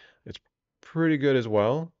materials. It's pretty good as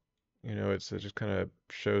well. It just kind of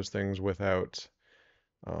shows things without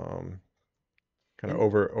um, kind of In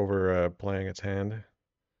over playing its hand. in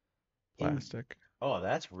Plastic. Oh,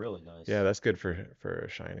 that's really Yeah, nice. that's good for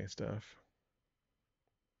shiny stuff.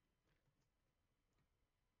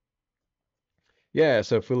 Yeah,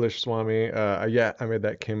 so Foolish Swami. Yeah, I made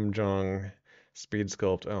that Kim Jong speed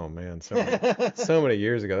sculpt. Oh man, so many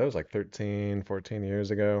years ago. That was like 13, 14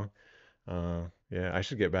 years ago. Yeah, I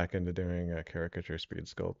should get back into doing caricature speed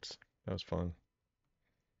sculpts. That was fun.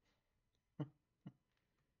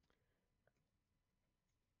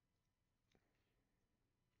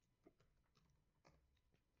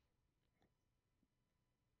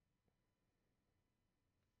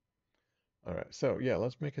 All right, so yeah,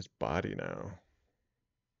 let's make his body now.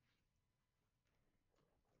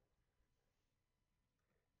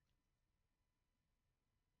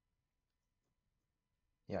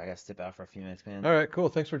 Yeah, I gotta step out for a few minutes, man. All right, cool.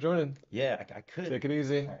 Thanks for joining. Yeah, I could. Take it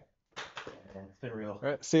easy. All right. Yeah, man, it's been real. All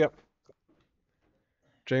right, see ya.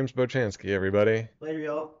 James Bochansky, everybody. Later,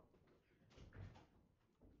 y'all.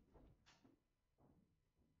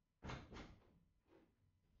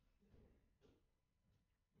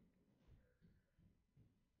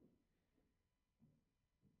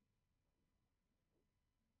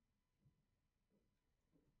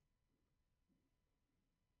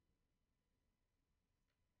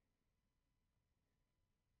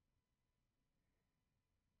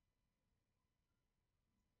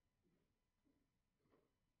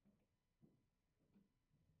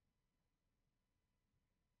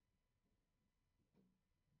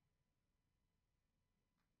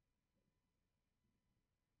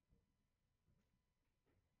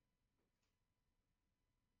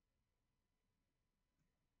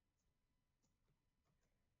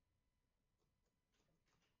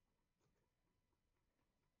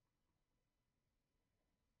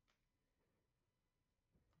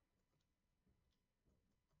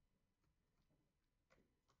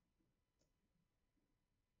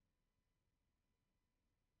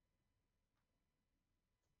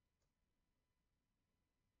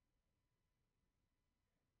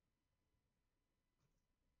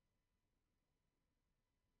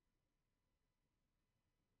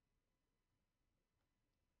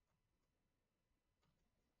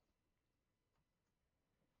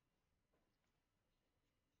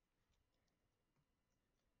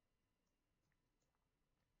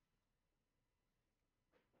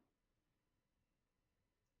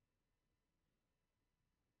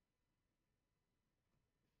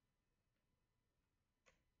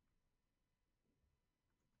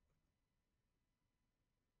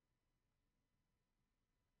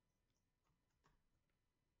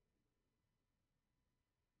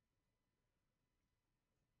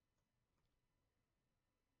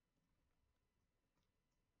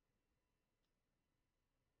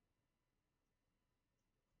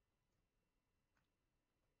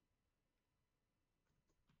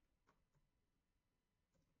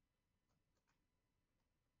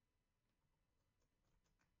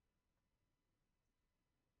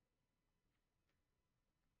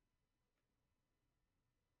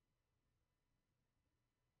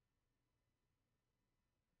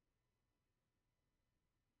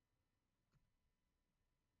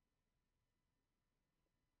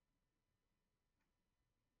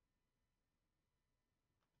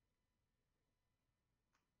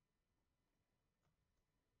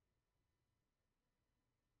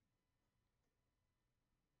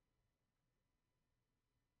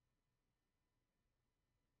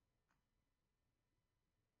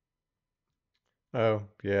 Oh,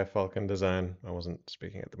 yeah, Falcon Design. I wasn't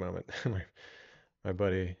speaking at the moment. My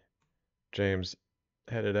buddy James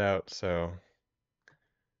headed out, so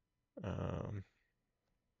um,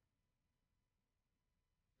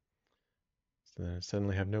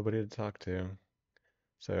 suddenly have nobody to talk to.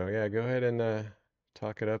 So yeah, go ahead and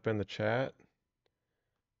talk it up in the chat.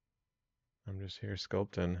 I'm just here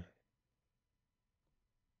sculpting.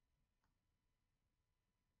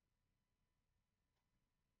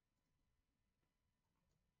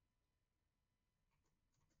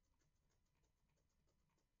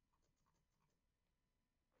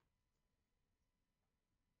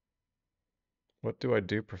 What do I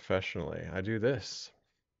do professionally? I do this.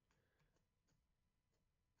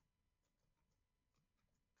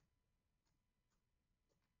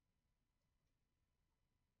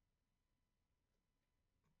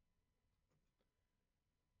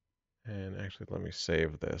 And actually, let me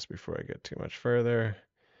save this before I get too much further,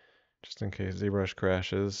 just in case ZBrush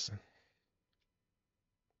crashes.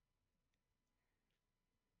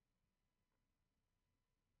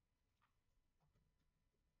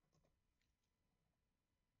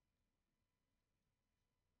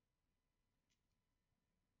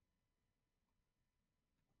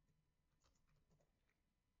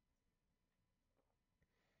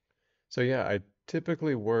 So yeah, I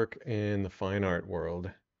typically work in the fine art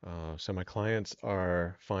world. So my clients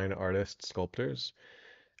are fine artists, sculptors,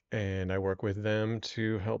 and I work with them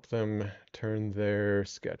to help them turn their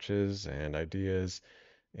sketches and ideas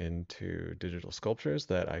into digital sculptures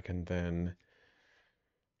that I can then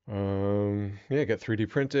yeah, get 3D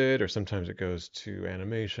printed, or sometimes it goes to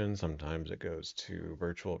animation, sometimes it goes to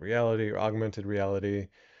virtual reality or augmented reality.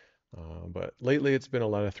 But lately it's been a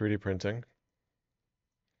lot of 3D printing.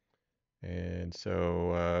 And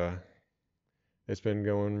so it's been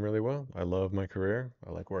going really well. I love my career.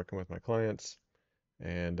 I like working with my clients,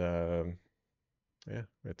 and yeah,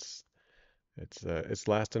 it's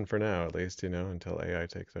lasting for now, at least, until AI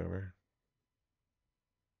takes over.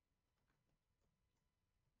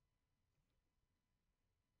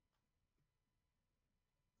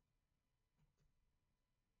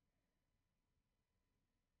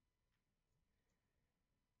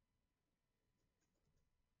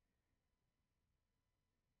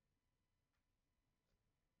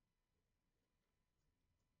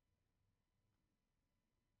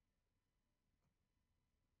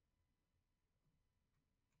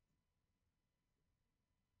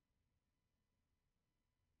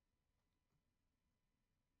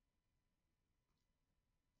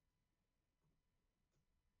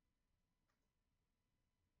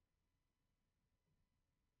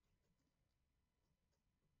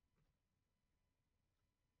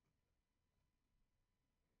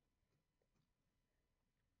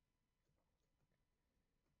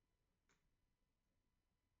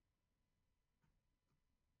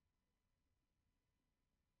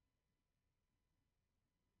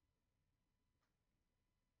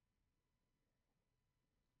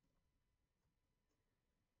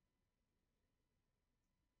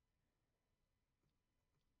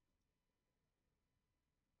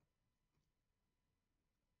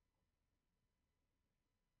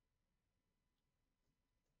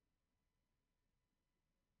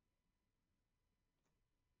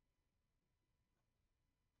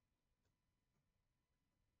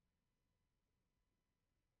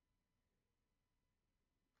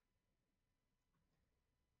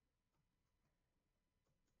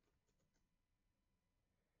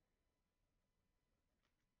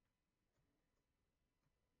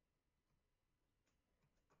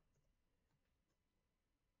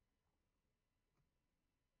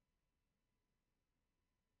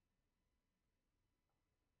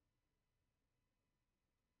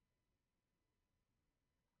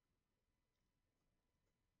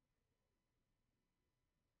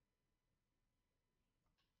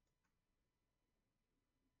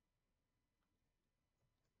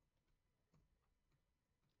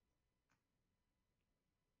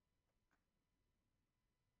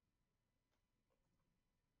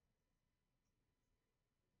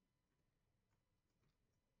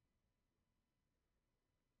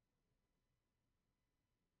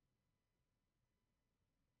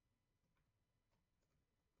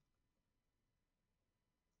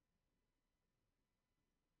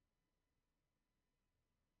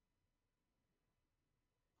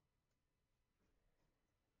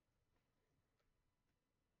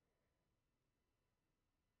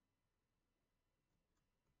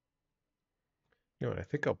 You know what? I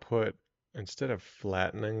think I'll put, instead of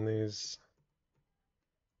flattening these,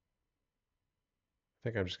 I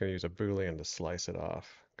think I'm just going to use a Boolean to slice it off,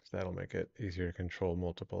 because that'll make it easier to control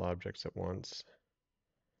multiple objects at once.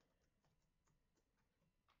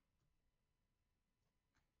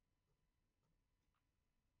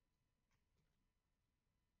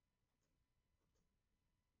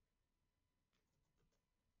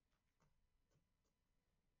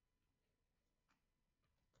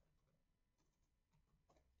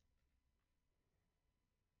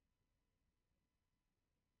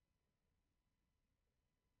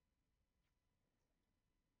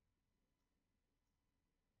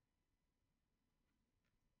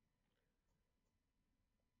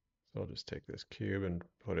 So I'll just take this cube and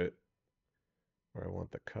put it where I want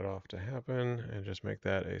the cutoff to happen, and just make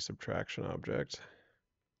that a subtraction object.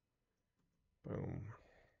 Boom.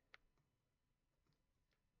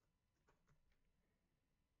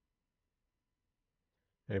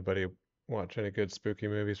 Anybody watch any good spooky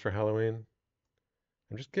movies for Halloween?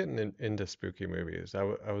 I'm just getting into spooky movies.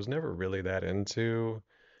 I was never really that into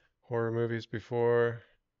horror movies before.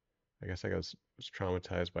 I guess was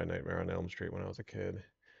traumatized by Nightmare on Elm Street when I was a kid,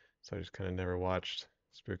 so I just kind of never watched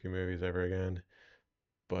spooky movies ever again.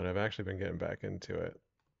 But I've actually been getting back into it.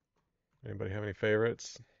 Anybody have any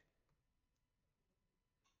favorites?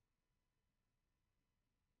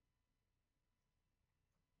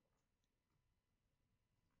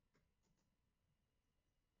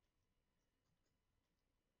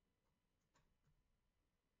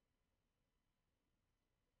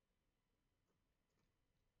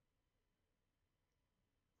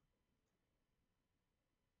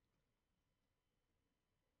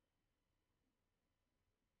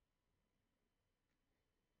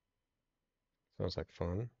 Sounds like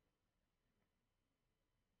fun.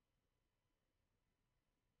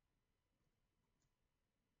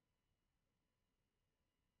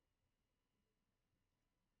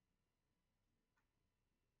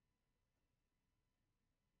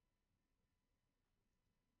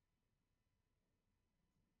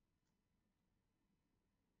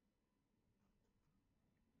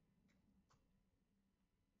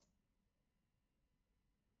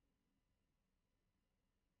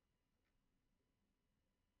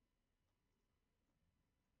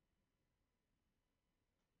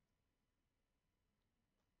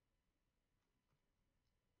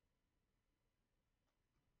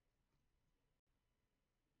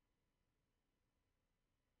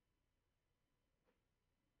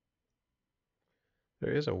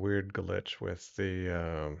 There is a weird glitch with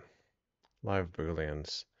the live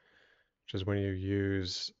booleans, which is when you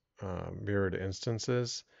use mirrored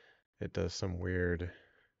instances, it does some weird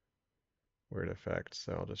effect.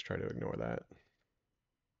 So I'll just try to ignore that.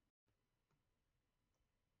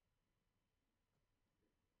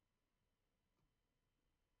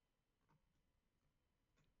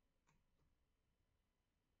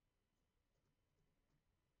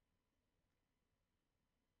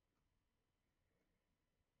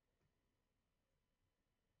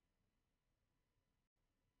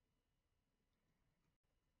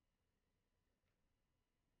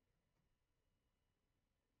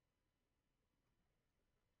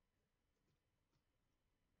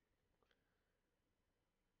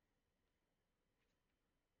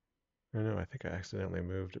 I don't know, I think I accidentally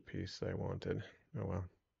moved a piece that I wanted. Oh well.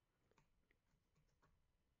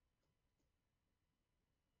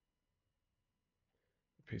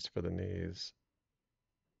 Piece for the knees.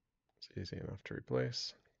 It's easy enough to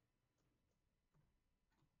replace.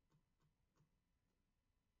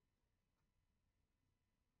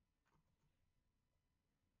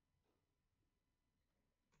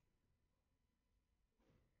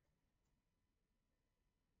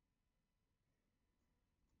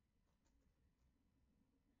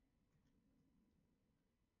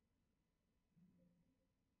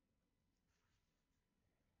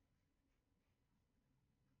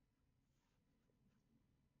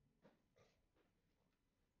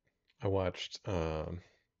 I watched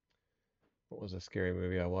what was a scary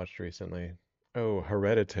movie I watched recently? Oh,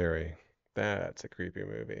 Hereditary. That's a creepy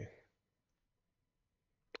movie.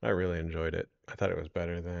 I really enjoyed it. I thought it was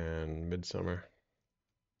better than Midsummer.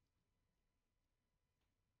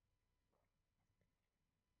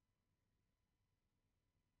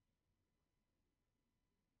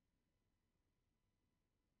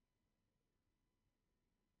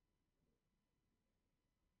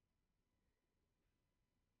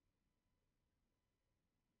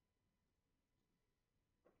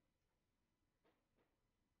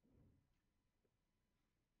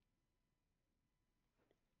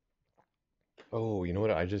 Oh, you know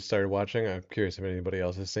what I just started watching? I'm curious if anybody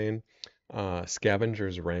else has seen.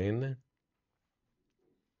 Scavenger's Reign.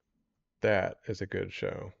 That is a good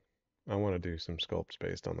show. I want to do some sculpts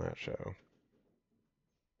based on that show.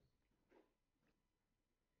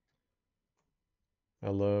 I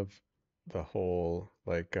love the whole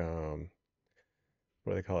what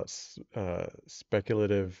do they call it?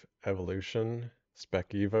 Speculative evolution, spec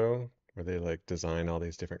evo, where they like design all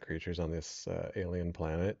these different creatures on this alien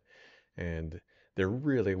planet, and they're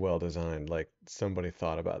really well designed. Like somebody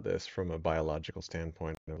thought about this from a biological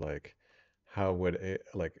standpoint of like how would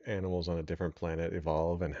like animals on a different planet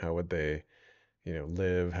evolve, and how would they,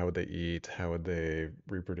 live? How would they eat? How would they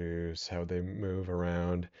reproduce? How would they move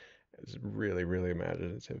around? It's really, really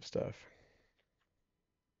imaginative stuff.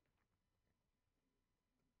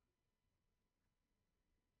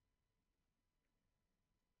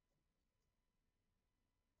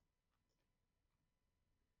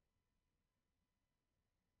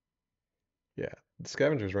 Yeah, The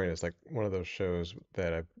Scavenger's Reign is like one of those shows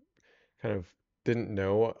that I kind of didn't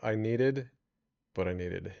know I needed, but I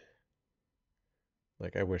needed.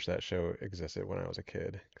 Like, I wish that show existed when I was a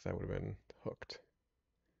kid because I would have been hooked.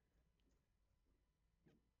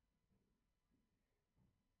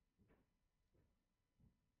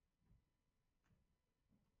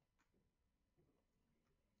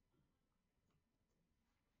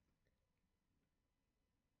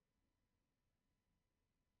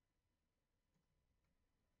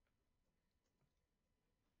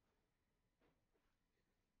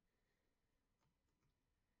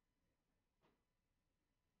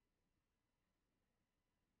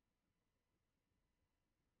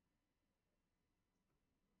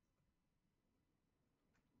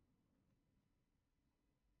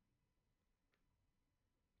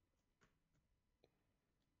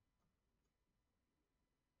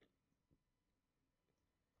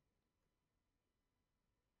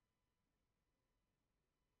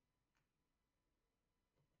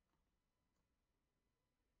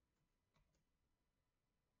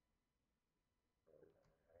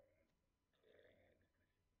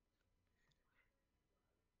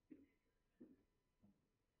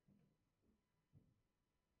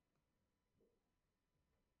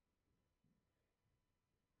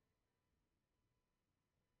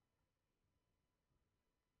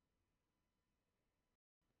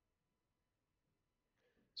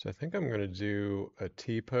 So I think I'm gonna do a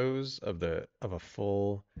T pose of a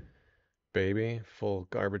full baby, full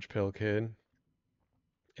garbage pail kid,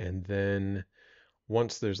 and then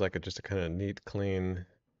once there's like a just a kind of neat, clean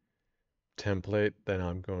template, then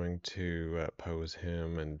I'm going to pose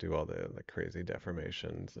him and do all the like crazy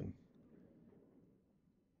deformations and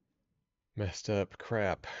messed up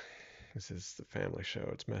crap. This is the family show.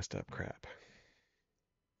 It's messed up crap.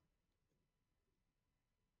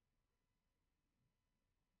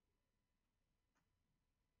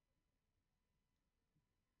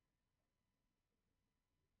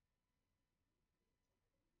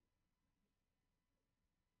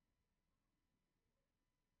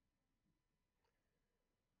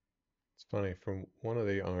 It's funny, from one of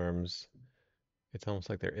the arms, it's almost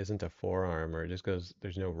like there isn't a forearm, or it just goes,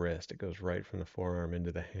 there's no wrist. It goes right from the forearm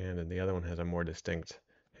into the hand, and the other one has a more distinct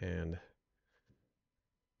hand.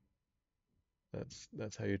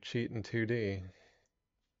 That's how you cheat in 2D.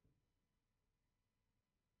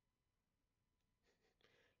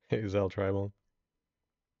 Hey, Zell Tribal.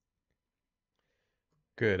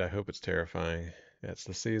 Good, I hope it's terrifying. That's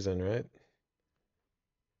the season, right?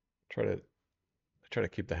 Try to try to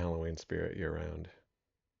keep the Halloween spirit year round.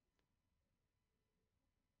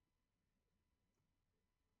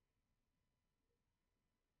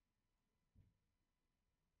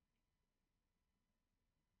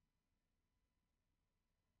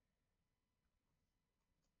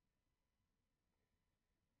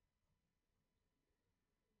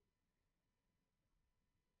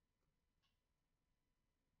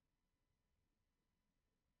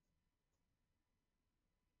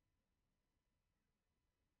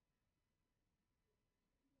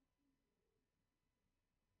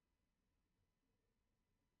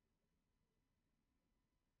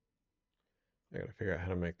 I gotta figure out how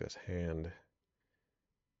to make this hand,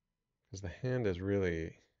 because the hand is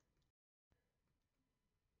really,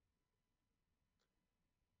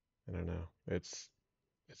 I don't know, it's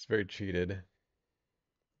very cheated.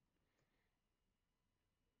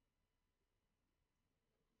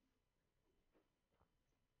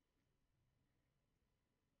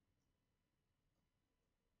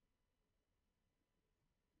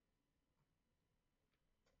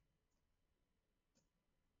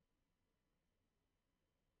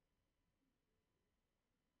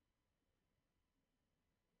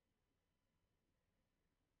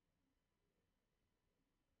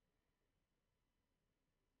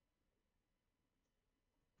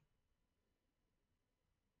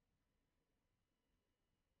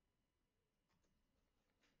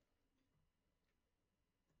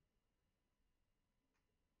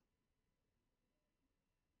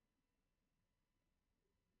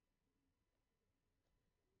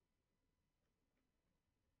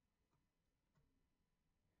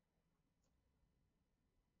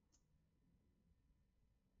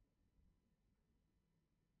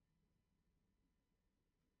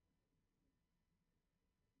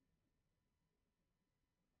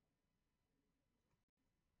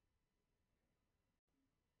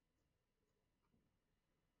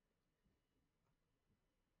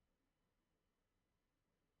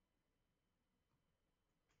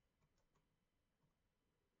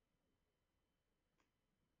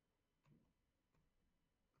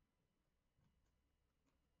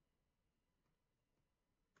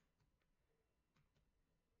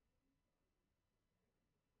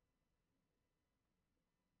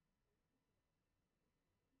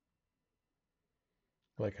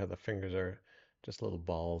 I like how the fingers are just little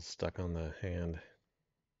balls stuck on the hand.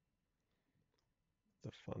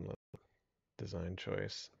 It's a fun little design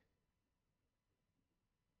choice.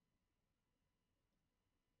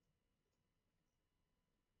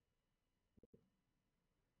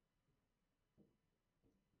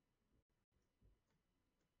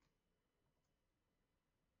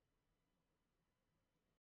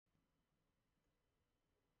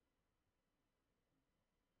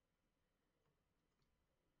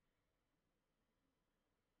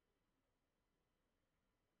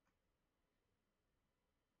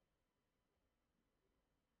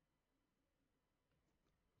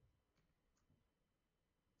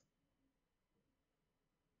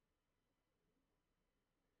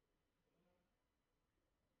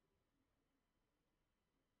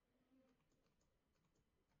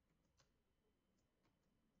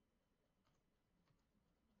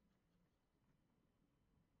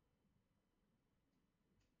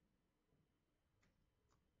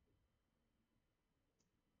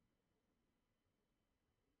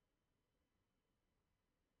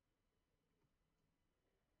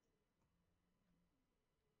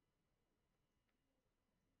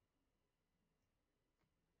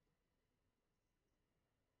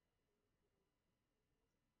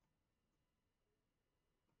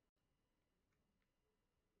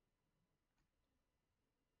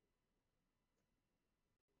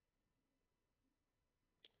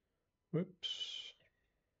 Whoops.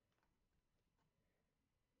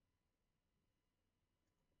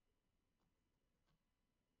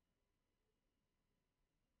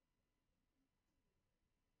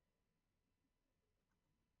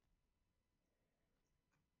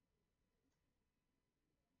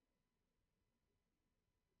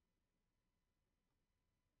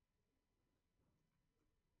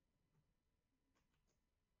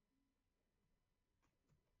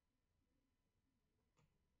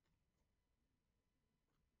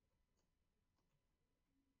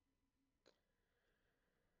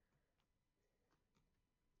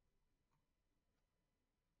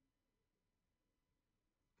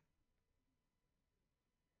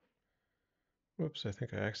 Whoops, I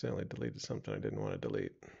think I accidentally deleted something I didn't want to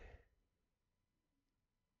delete.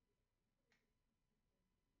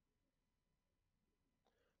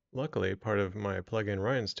 Luckily, part of my plugin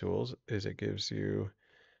Ryan's tools is it gives you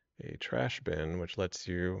a trash bin, which lets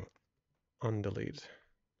you undelete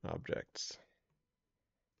objects.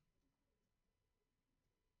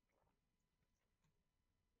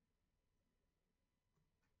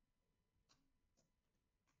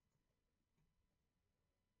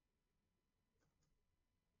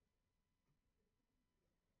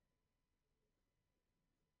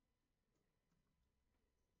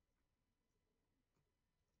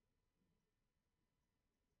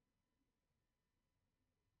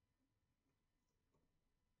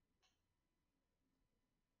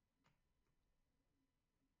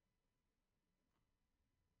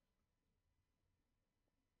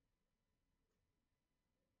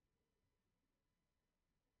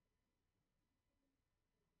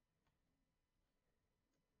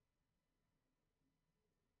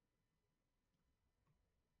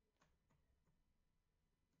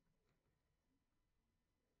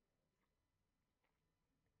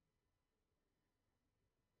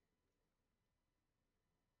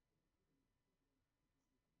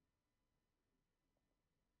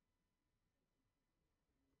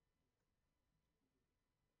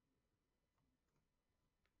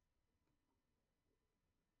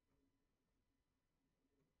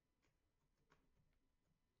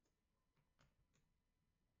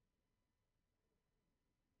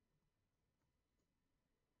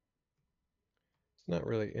 It's not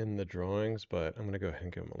really in the drawings, but I'm going to go ahead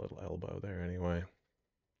and give him a little elbow there anyway.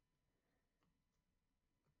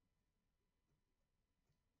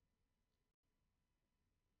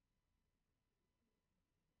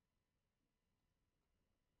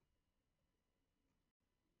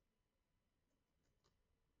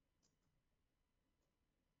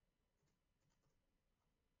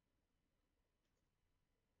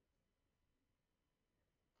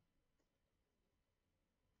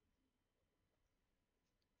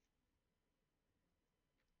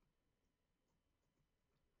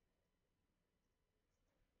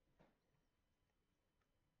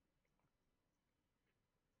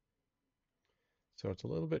 So it's a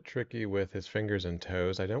little bit tricky with his fingers and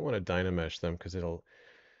toes. I don't want to dynamesh them because it'll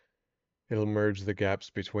merge the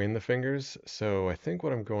gaps between the fingers. So I think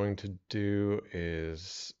what I'm going to do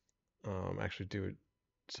is actually do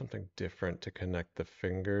something different to connect the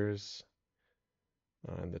fingers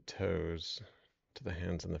and the toes to the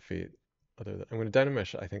hands and the feet. I'm going to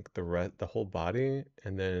dynamesh, I think, the whole body,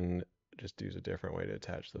 and then just use a different way to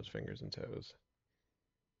attach those fingers and toes.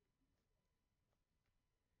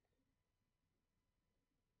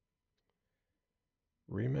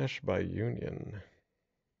 Remesh by union.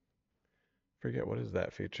 Forget what is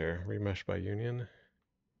that feature? Remesh by union?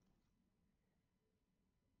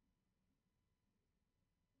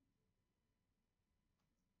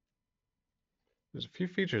 There's a few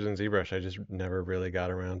features in ZBrush I just never really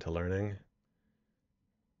got around to learning.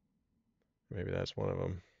 Maybe that's one of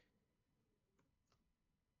them.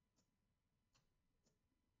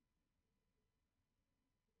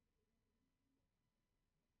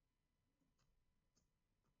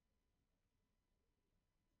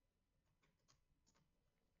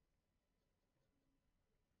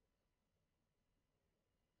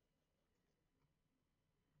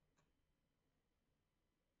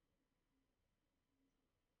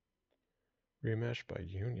 Remesh by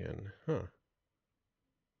union. Huh.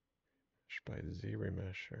 Mesh by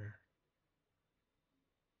ZRemesher.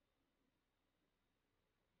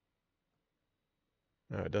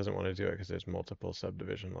 No, it doesn't want to do it because there's multiple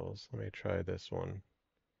subdivision levels. Let me try this one.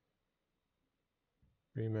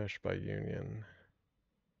 Remesh by union.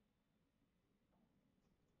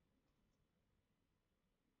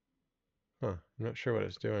 Huh, I'm not sure what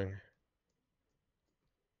it's doing.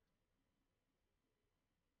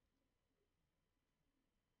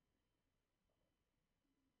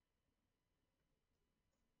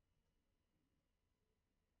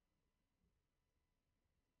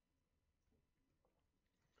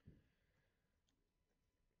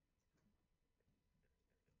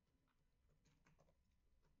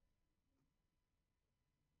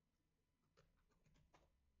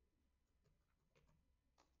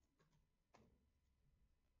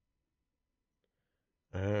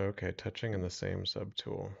 Okay, touching in the same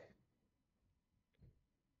subtool.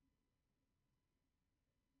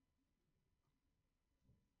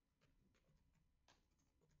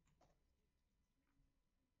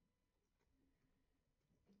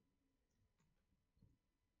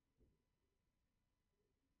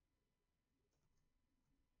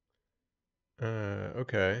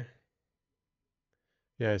 Okay.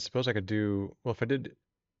 Yeah, I suppose I could do, well, if I did,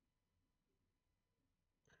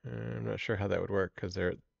 I'm not sure how that would work because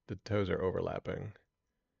the toes are overlapping.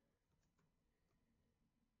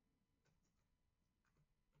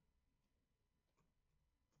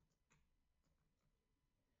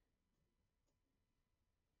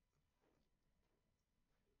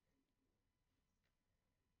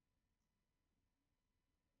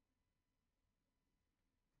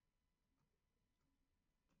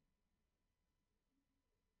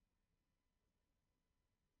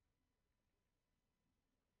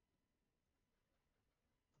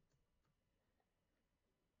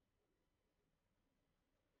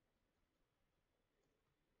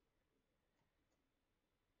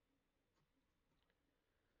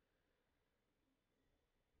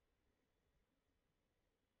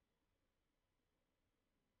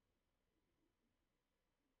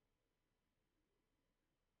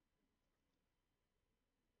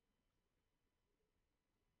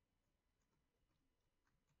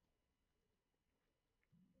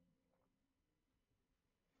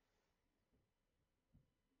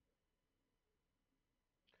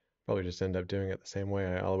 Probably just end up doing it the same way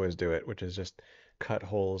I always do it, which is just cut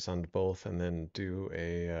holes on both and then do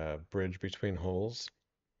a bridge between holes.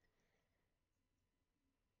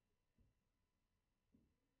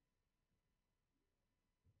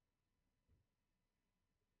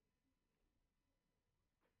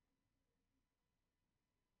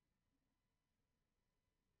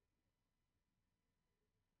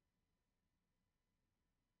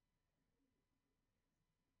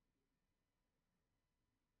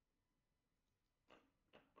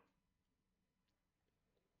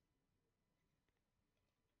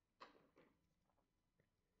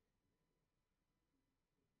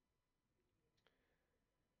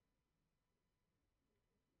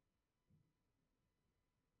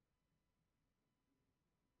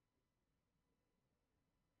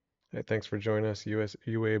 Hey, thanks for joining us,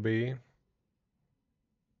 UAB.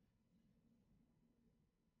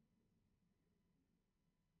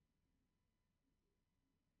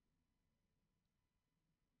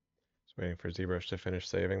 Just waiting for ZBrush to finish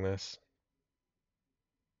saving this.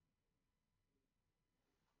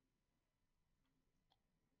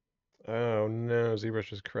 Oh no, ZBrush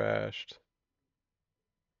has crashed.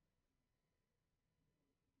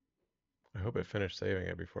 I hope it finished saving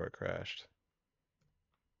it before it crashed.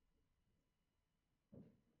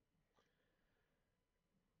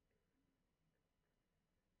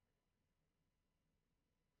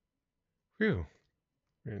 Phew,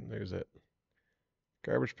 we didn't lose it.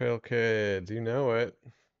 Garbage Pail Kids, you know it.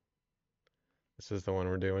 This is the one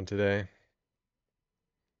we're doing today.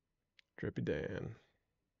 Drippy Dan.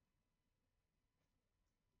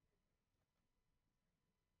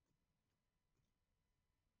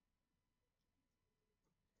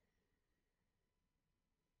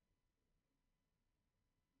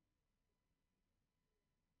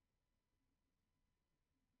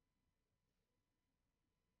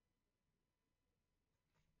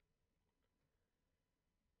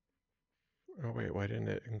 Oh wait, why didn't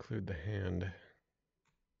it include the hand?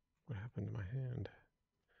 What happened to my hand?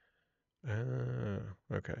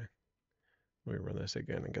 Ah, okay. Let me run this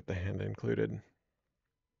again and get the hand included.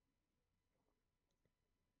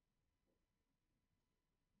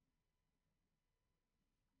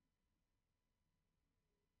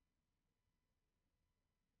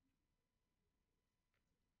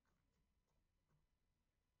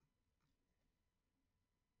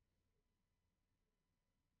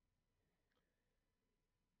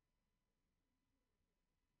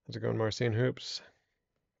 How's it going, Marcin Hoops?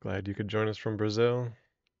 Glad you could join us from Brazil.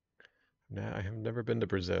 Nah, I have never been to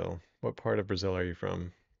Brazil. What part of Brazil are you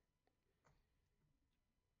from?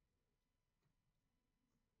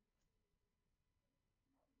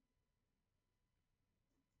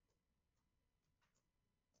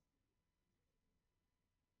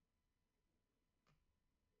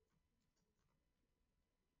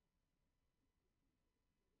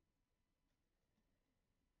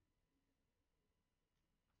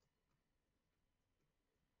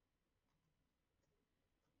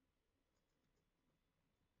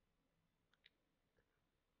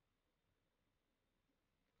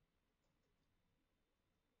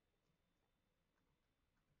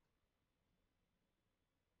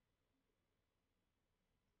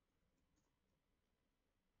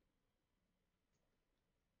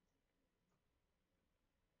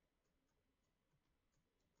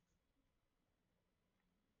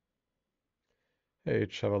 Hey,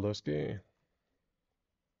 Chavalowski.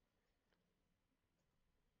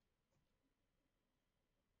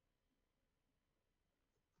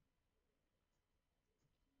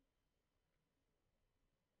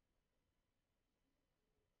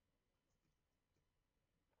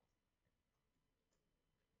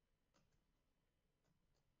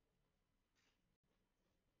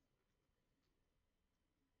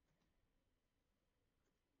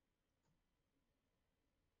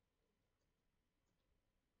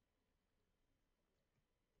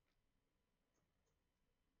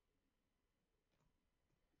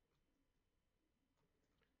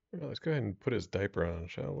 Well, let's go ahead and put his diaper on,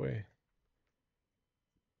 shall we?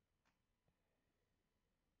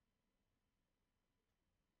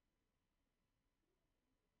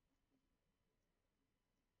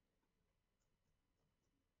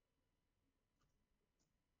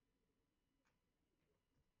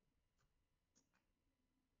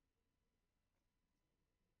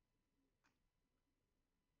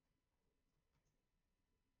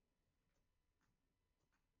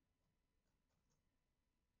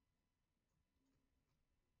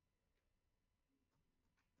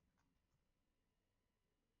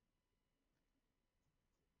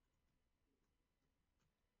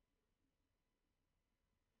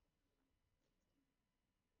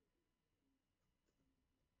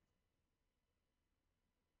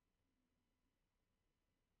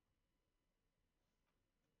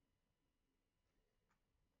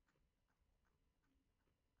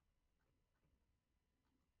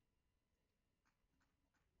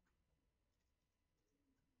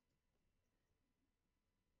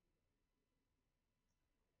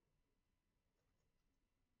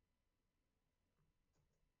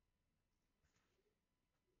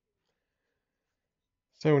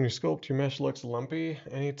 So when you sculpt, your mesh looks lumpy.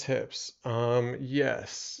 Any tips?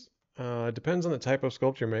 Yes. It depends on the type of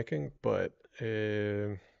sculpt you're making, but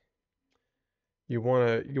you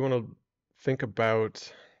wanna think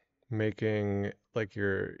about making like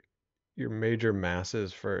your major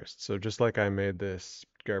masses first. So just like I made this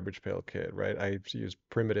garbage pail kit, right? I used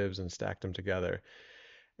primitives and stacked them together.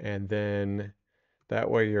 And then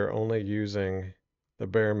that way you're only using the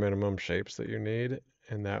bare minimum shapes that you need.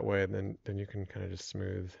 And that way then you can kind of just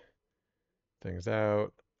smooth things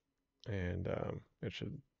out and it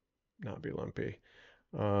should not be lumpy.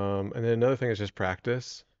 And then another thing is just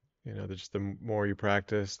practice. Just the more you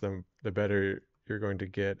practice, the better you're going to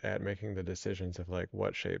get at making the decisions of like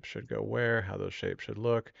what shapes should go where, how those shapes should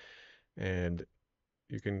look, and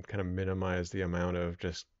you can kind of minimize the amount of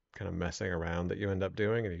just kind of messing around that you end up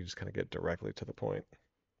doing, and you just kind of get directly to the point.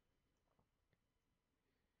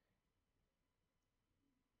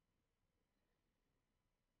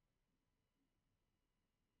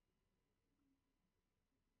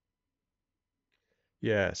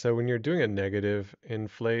 Yeah, so when you're doing a negative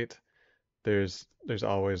inflate, there's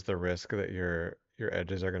always the risk that your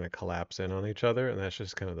edges are going to collapse in on each other, and that's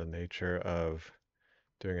just kind of the nature of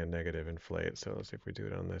doing a negative inflate. So let's see if we do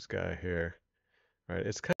it on this guy here. Right,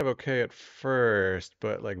 it's kind of okay at first,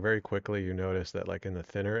 but like very quickly you notice that like in the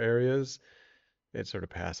thinner areas, it sort of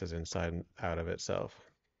passes inside and out of itself.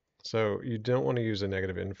 So you don't want to use a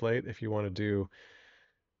negative inflate. If you want to do,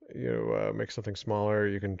 make something smaller,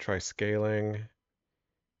 you can try scaling.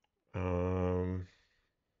 Um,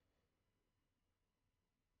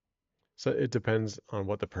 so it depends on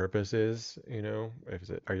what the purpose is,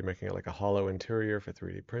 are you making it like a hollow interior for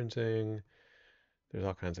 3D printing? There's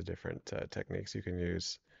all kinds of different techniques you can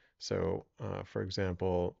use. So, for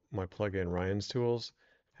example, my plugin Ryan's Tools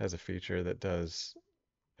has a feature that does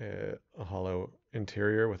a hollow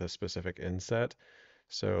interior with a specific inset.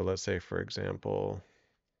 So let's say, for example,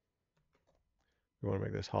 we want to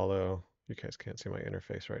make this hollow. You guys can't see my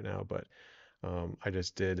interface right now, but I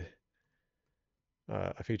just did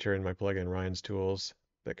a feature in my plugin Ryan's Tools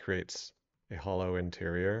that creates a hollow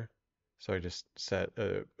interior. So I just set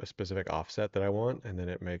a specific offset that I want, and then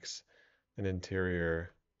it makes an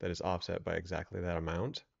interior that is offset by exactly that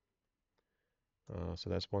amount. So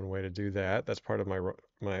that's one way to do that. That's part of my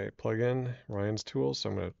plugin, Ryan's Tools.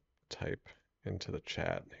 So I'm going to type into the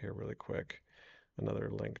chat here really quick another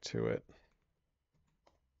link to it.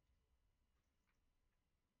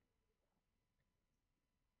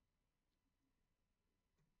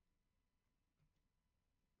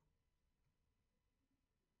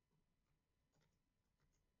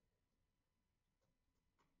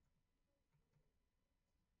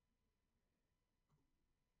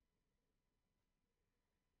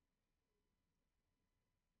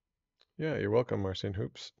 Yeah, you're welcome, Marcin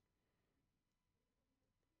Hoops.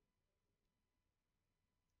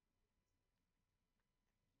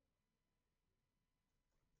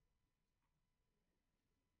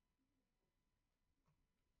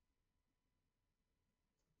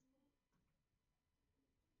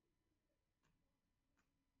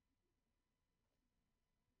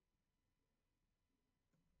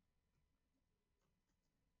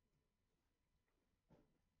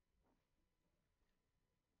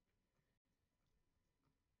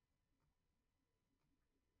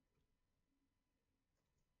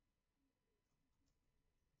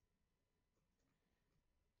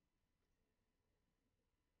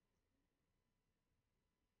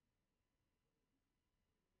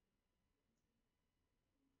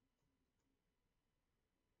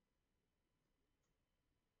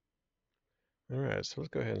 All right, so let's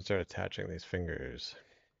go ahead and start attaching these fingers.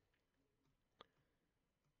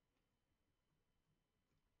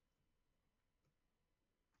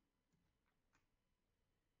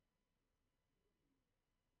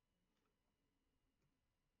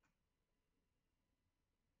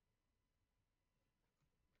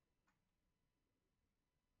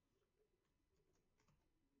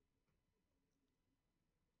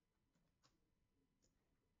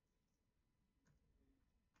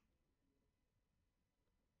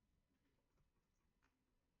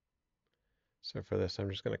 So for this, I'm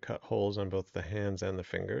just going to cut holes on both the hands and the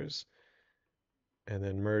fingers, and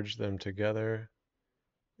then merge them together,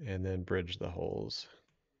 and then bridge the holes.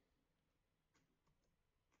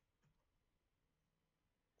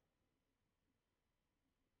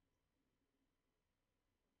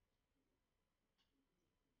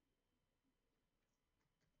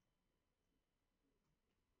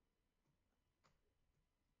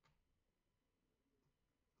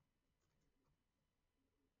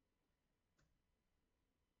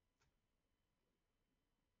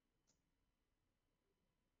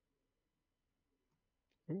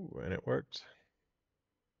 Ooh, and it worked.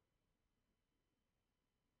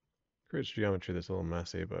 Grid geometry that's a little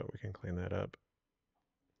messy, but we can clean that up.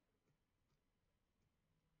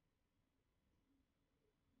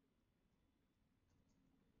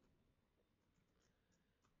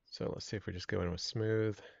 So let's see if we just go in with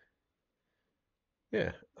smooth.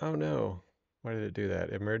 Yeah. Oh no. Why did it do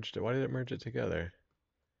that? It merged it. Why did it merge it together?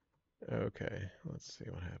 Okay. Let's see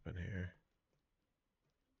what happened here.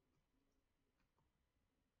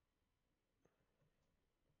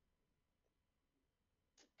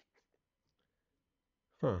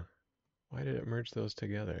 Huh. Why did it merge those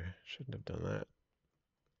together? Shouldn't have done that.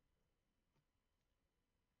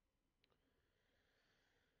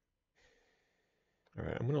 All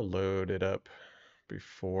right. I'm going to load it up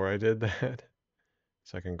before I did that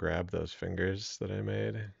so I can grab those fingers that I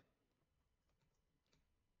made.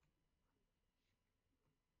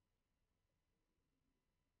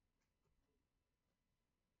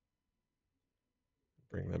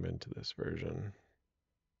 Bring them into this version.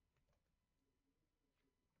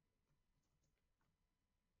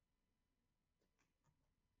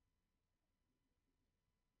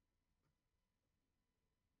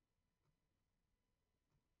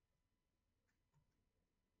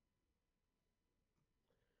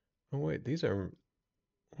 Oh wait, these are,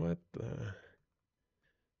 what the?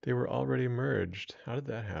 They were already merged. How did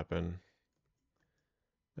that happen?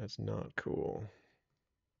 That's not cool.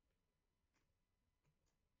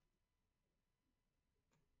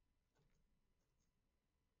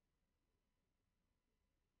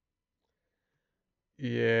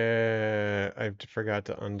 Yeah, I forgot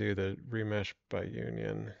to undo the remesh by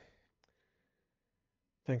union.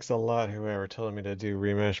 Thanks a lot, whoever told me to do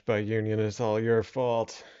remesh by union. It's all your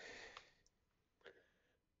fault.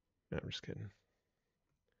 No, I'm just kidding.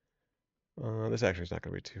 This actually is not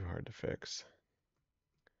going to be too hard to fix.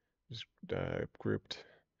 Just grouped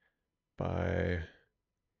by,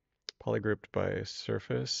 polygrouped by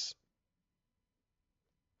surface.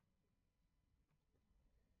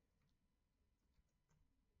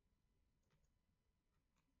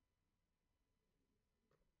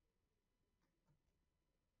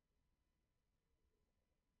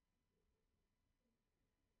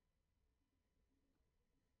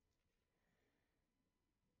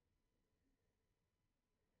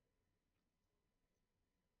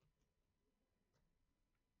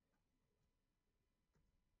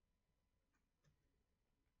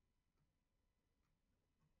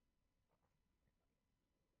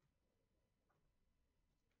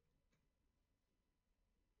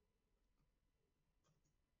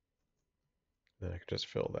 Then I can just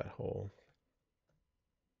fill that hole.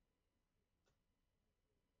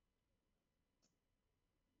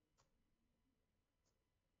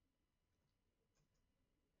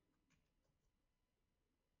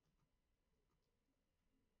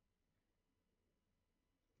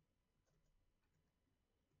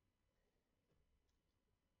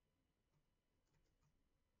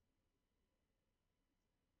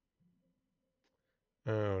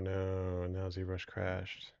 Oh no, now ZBrush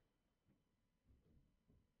crashed.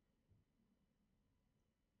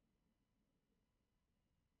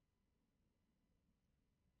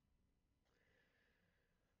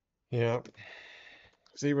 Yeah,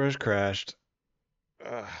 ZBrush crashed.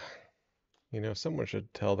 Ugh. Someone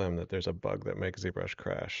should tell them that there's a bug that makes ZBrush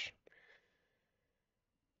crash.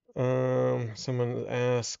 Someone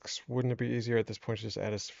asks, wouldn't it be easier at this point to just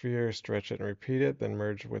add a sphere, stretch it, and repeat it, then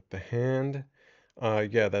merge with the hand?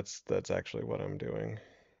 Yeah, that's actually what I'm doing.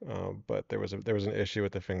 but there was an issue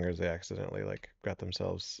with the fingers. They accidentally like got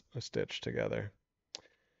themselves stitched together.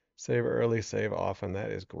 Save early, save often.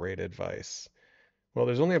 That is great advice. Well,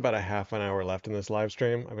 there's only about a half an hour left in this live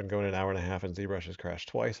stream. I've been going an hour and a half, and ZBrush has crashed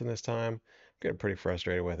twice in this time. I'm getting pretty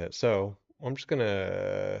frustrated with it. So I'm just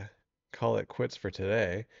gonna call it quits for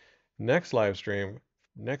today. Next live stream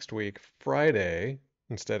next week, Friday,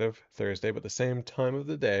 instead of Thursday, but the same time of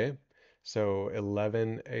the day. So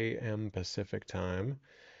 11 a.m. Pacific time.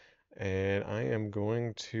 And I am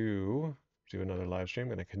going to do another live stream. I'm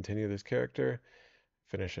going to continue this character,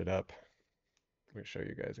 finish it up. Let me show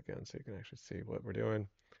you guys again so you can actually see what we're doing.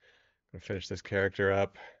 I'm gonna finish this character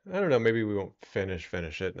up. I don't know, maybe we won't finish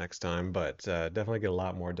it next time, but definitely get a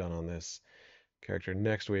lot more done on this character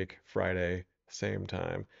next week, Friday, same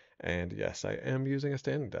time. And yes, I am using a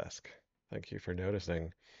standing desk. Thank you for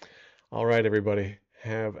noticing. All right, everybody,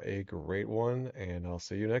 have a great one, and I'll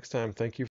see you next time. Thank you.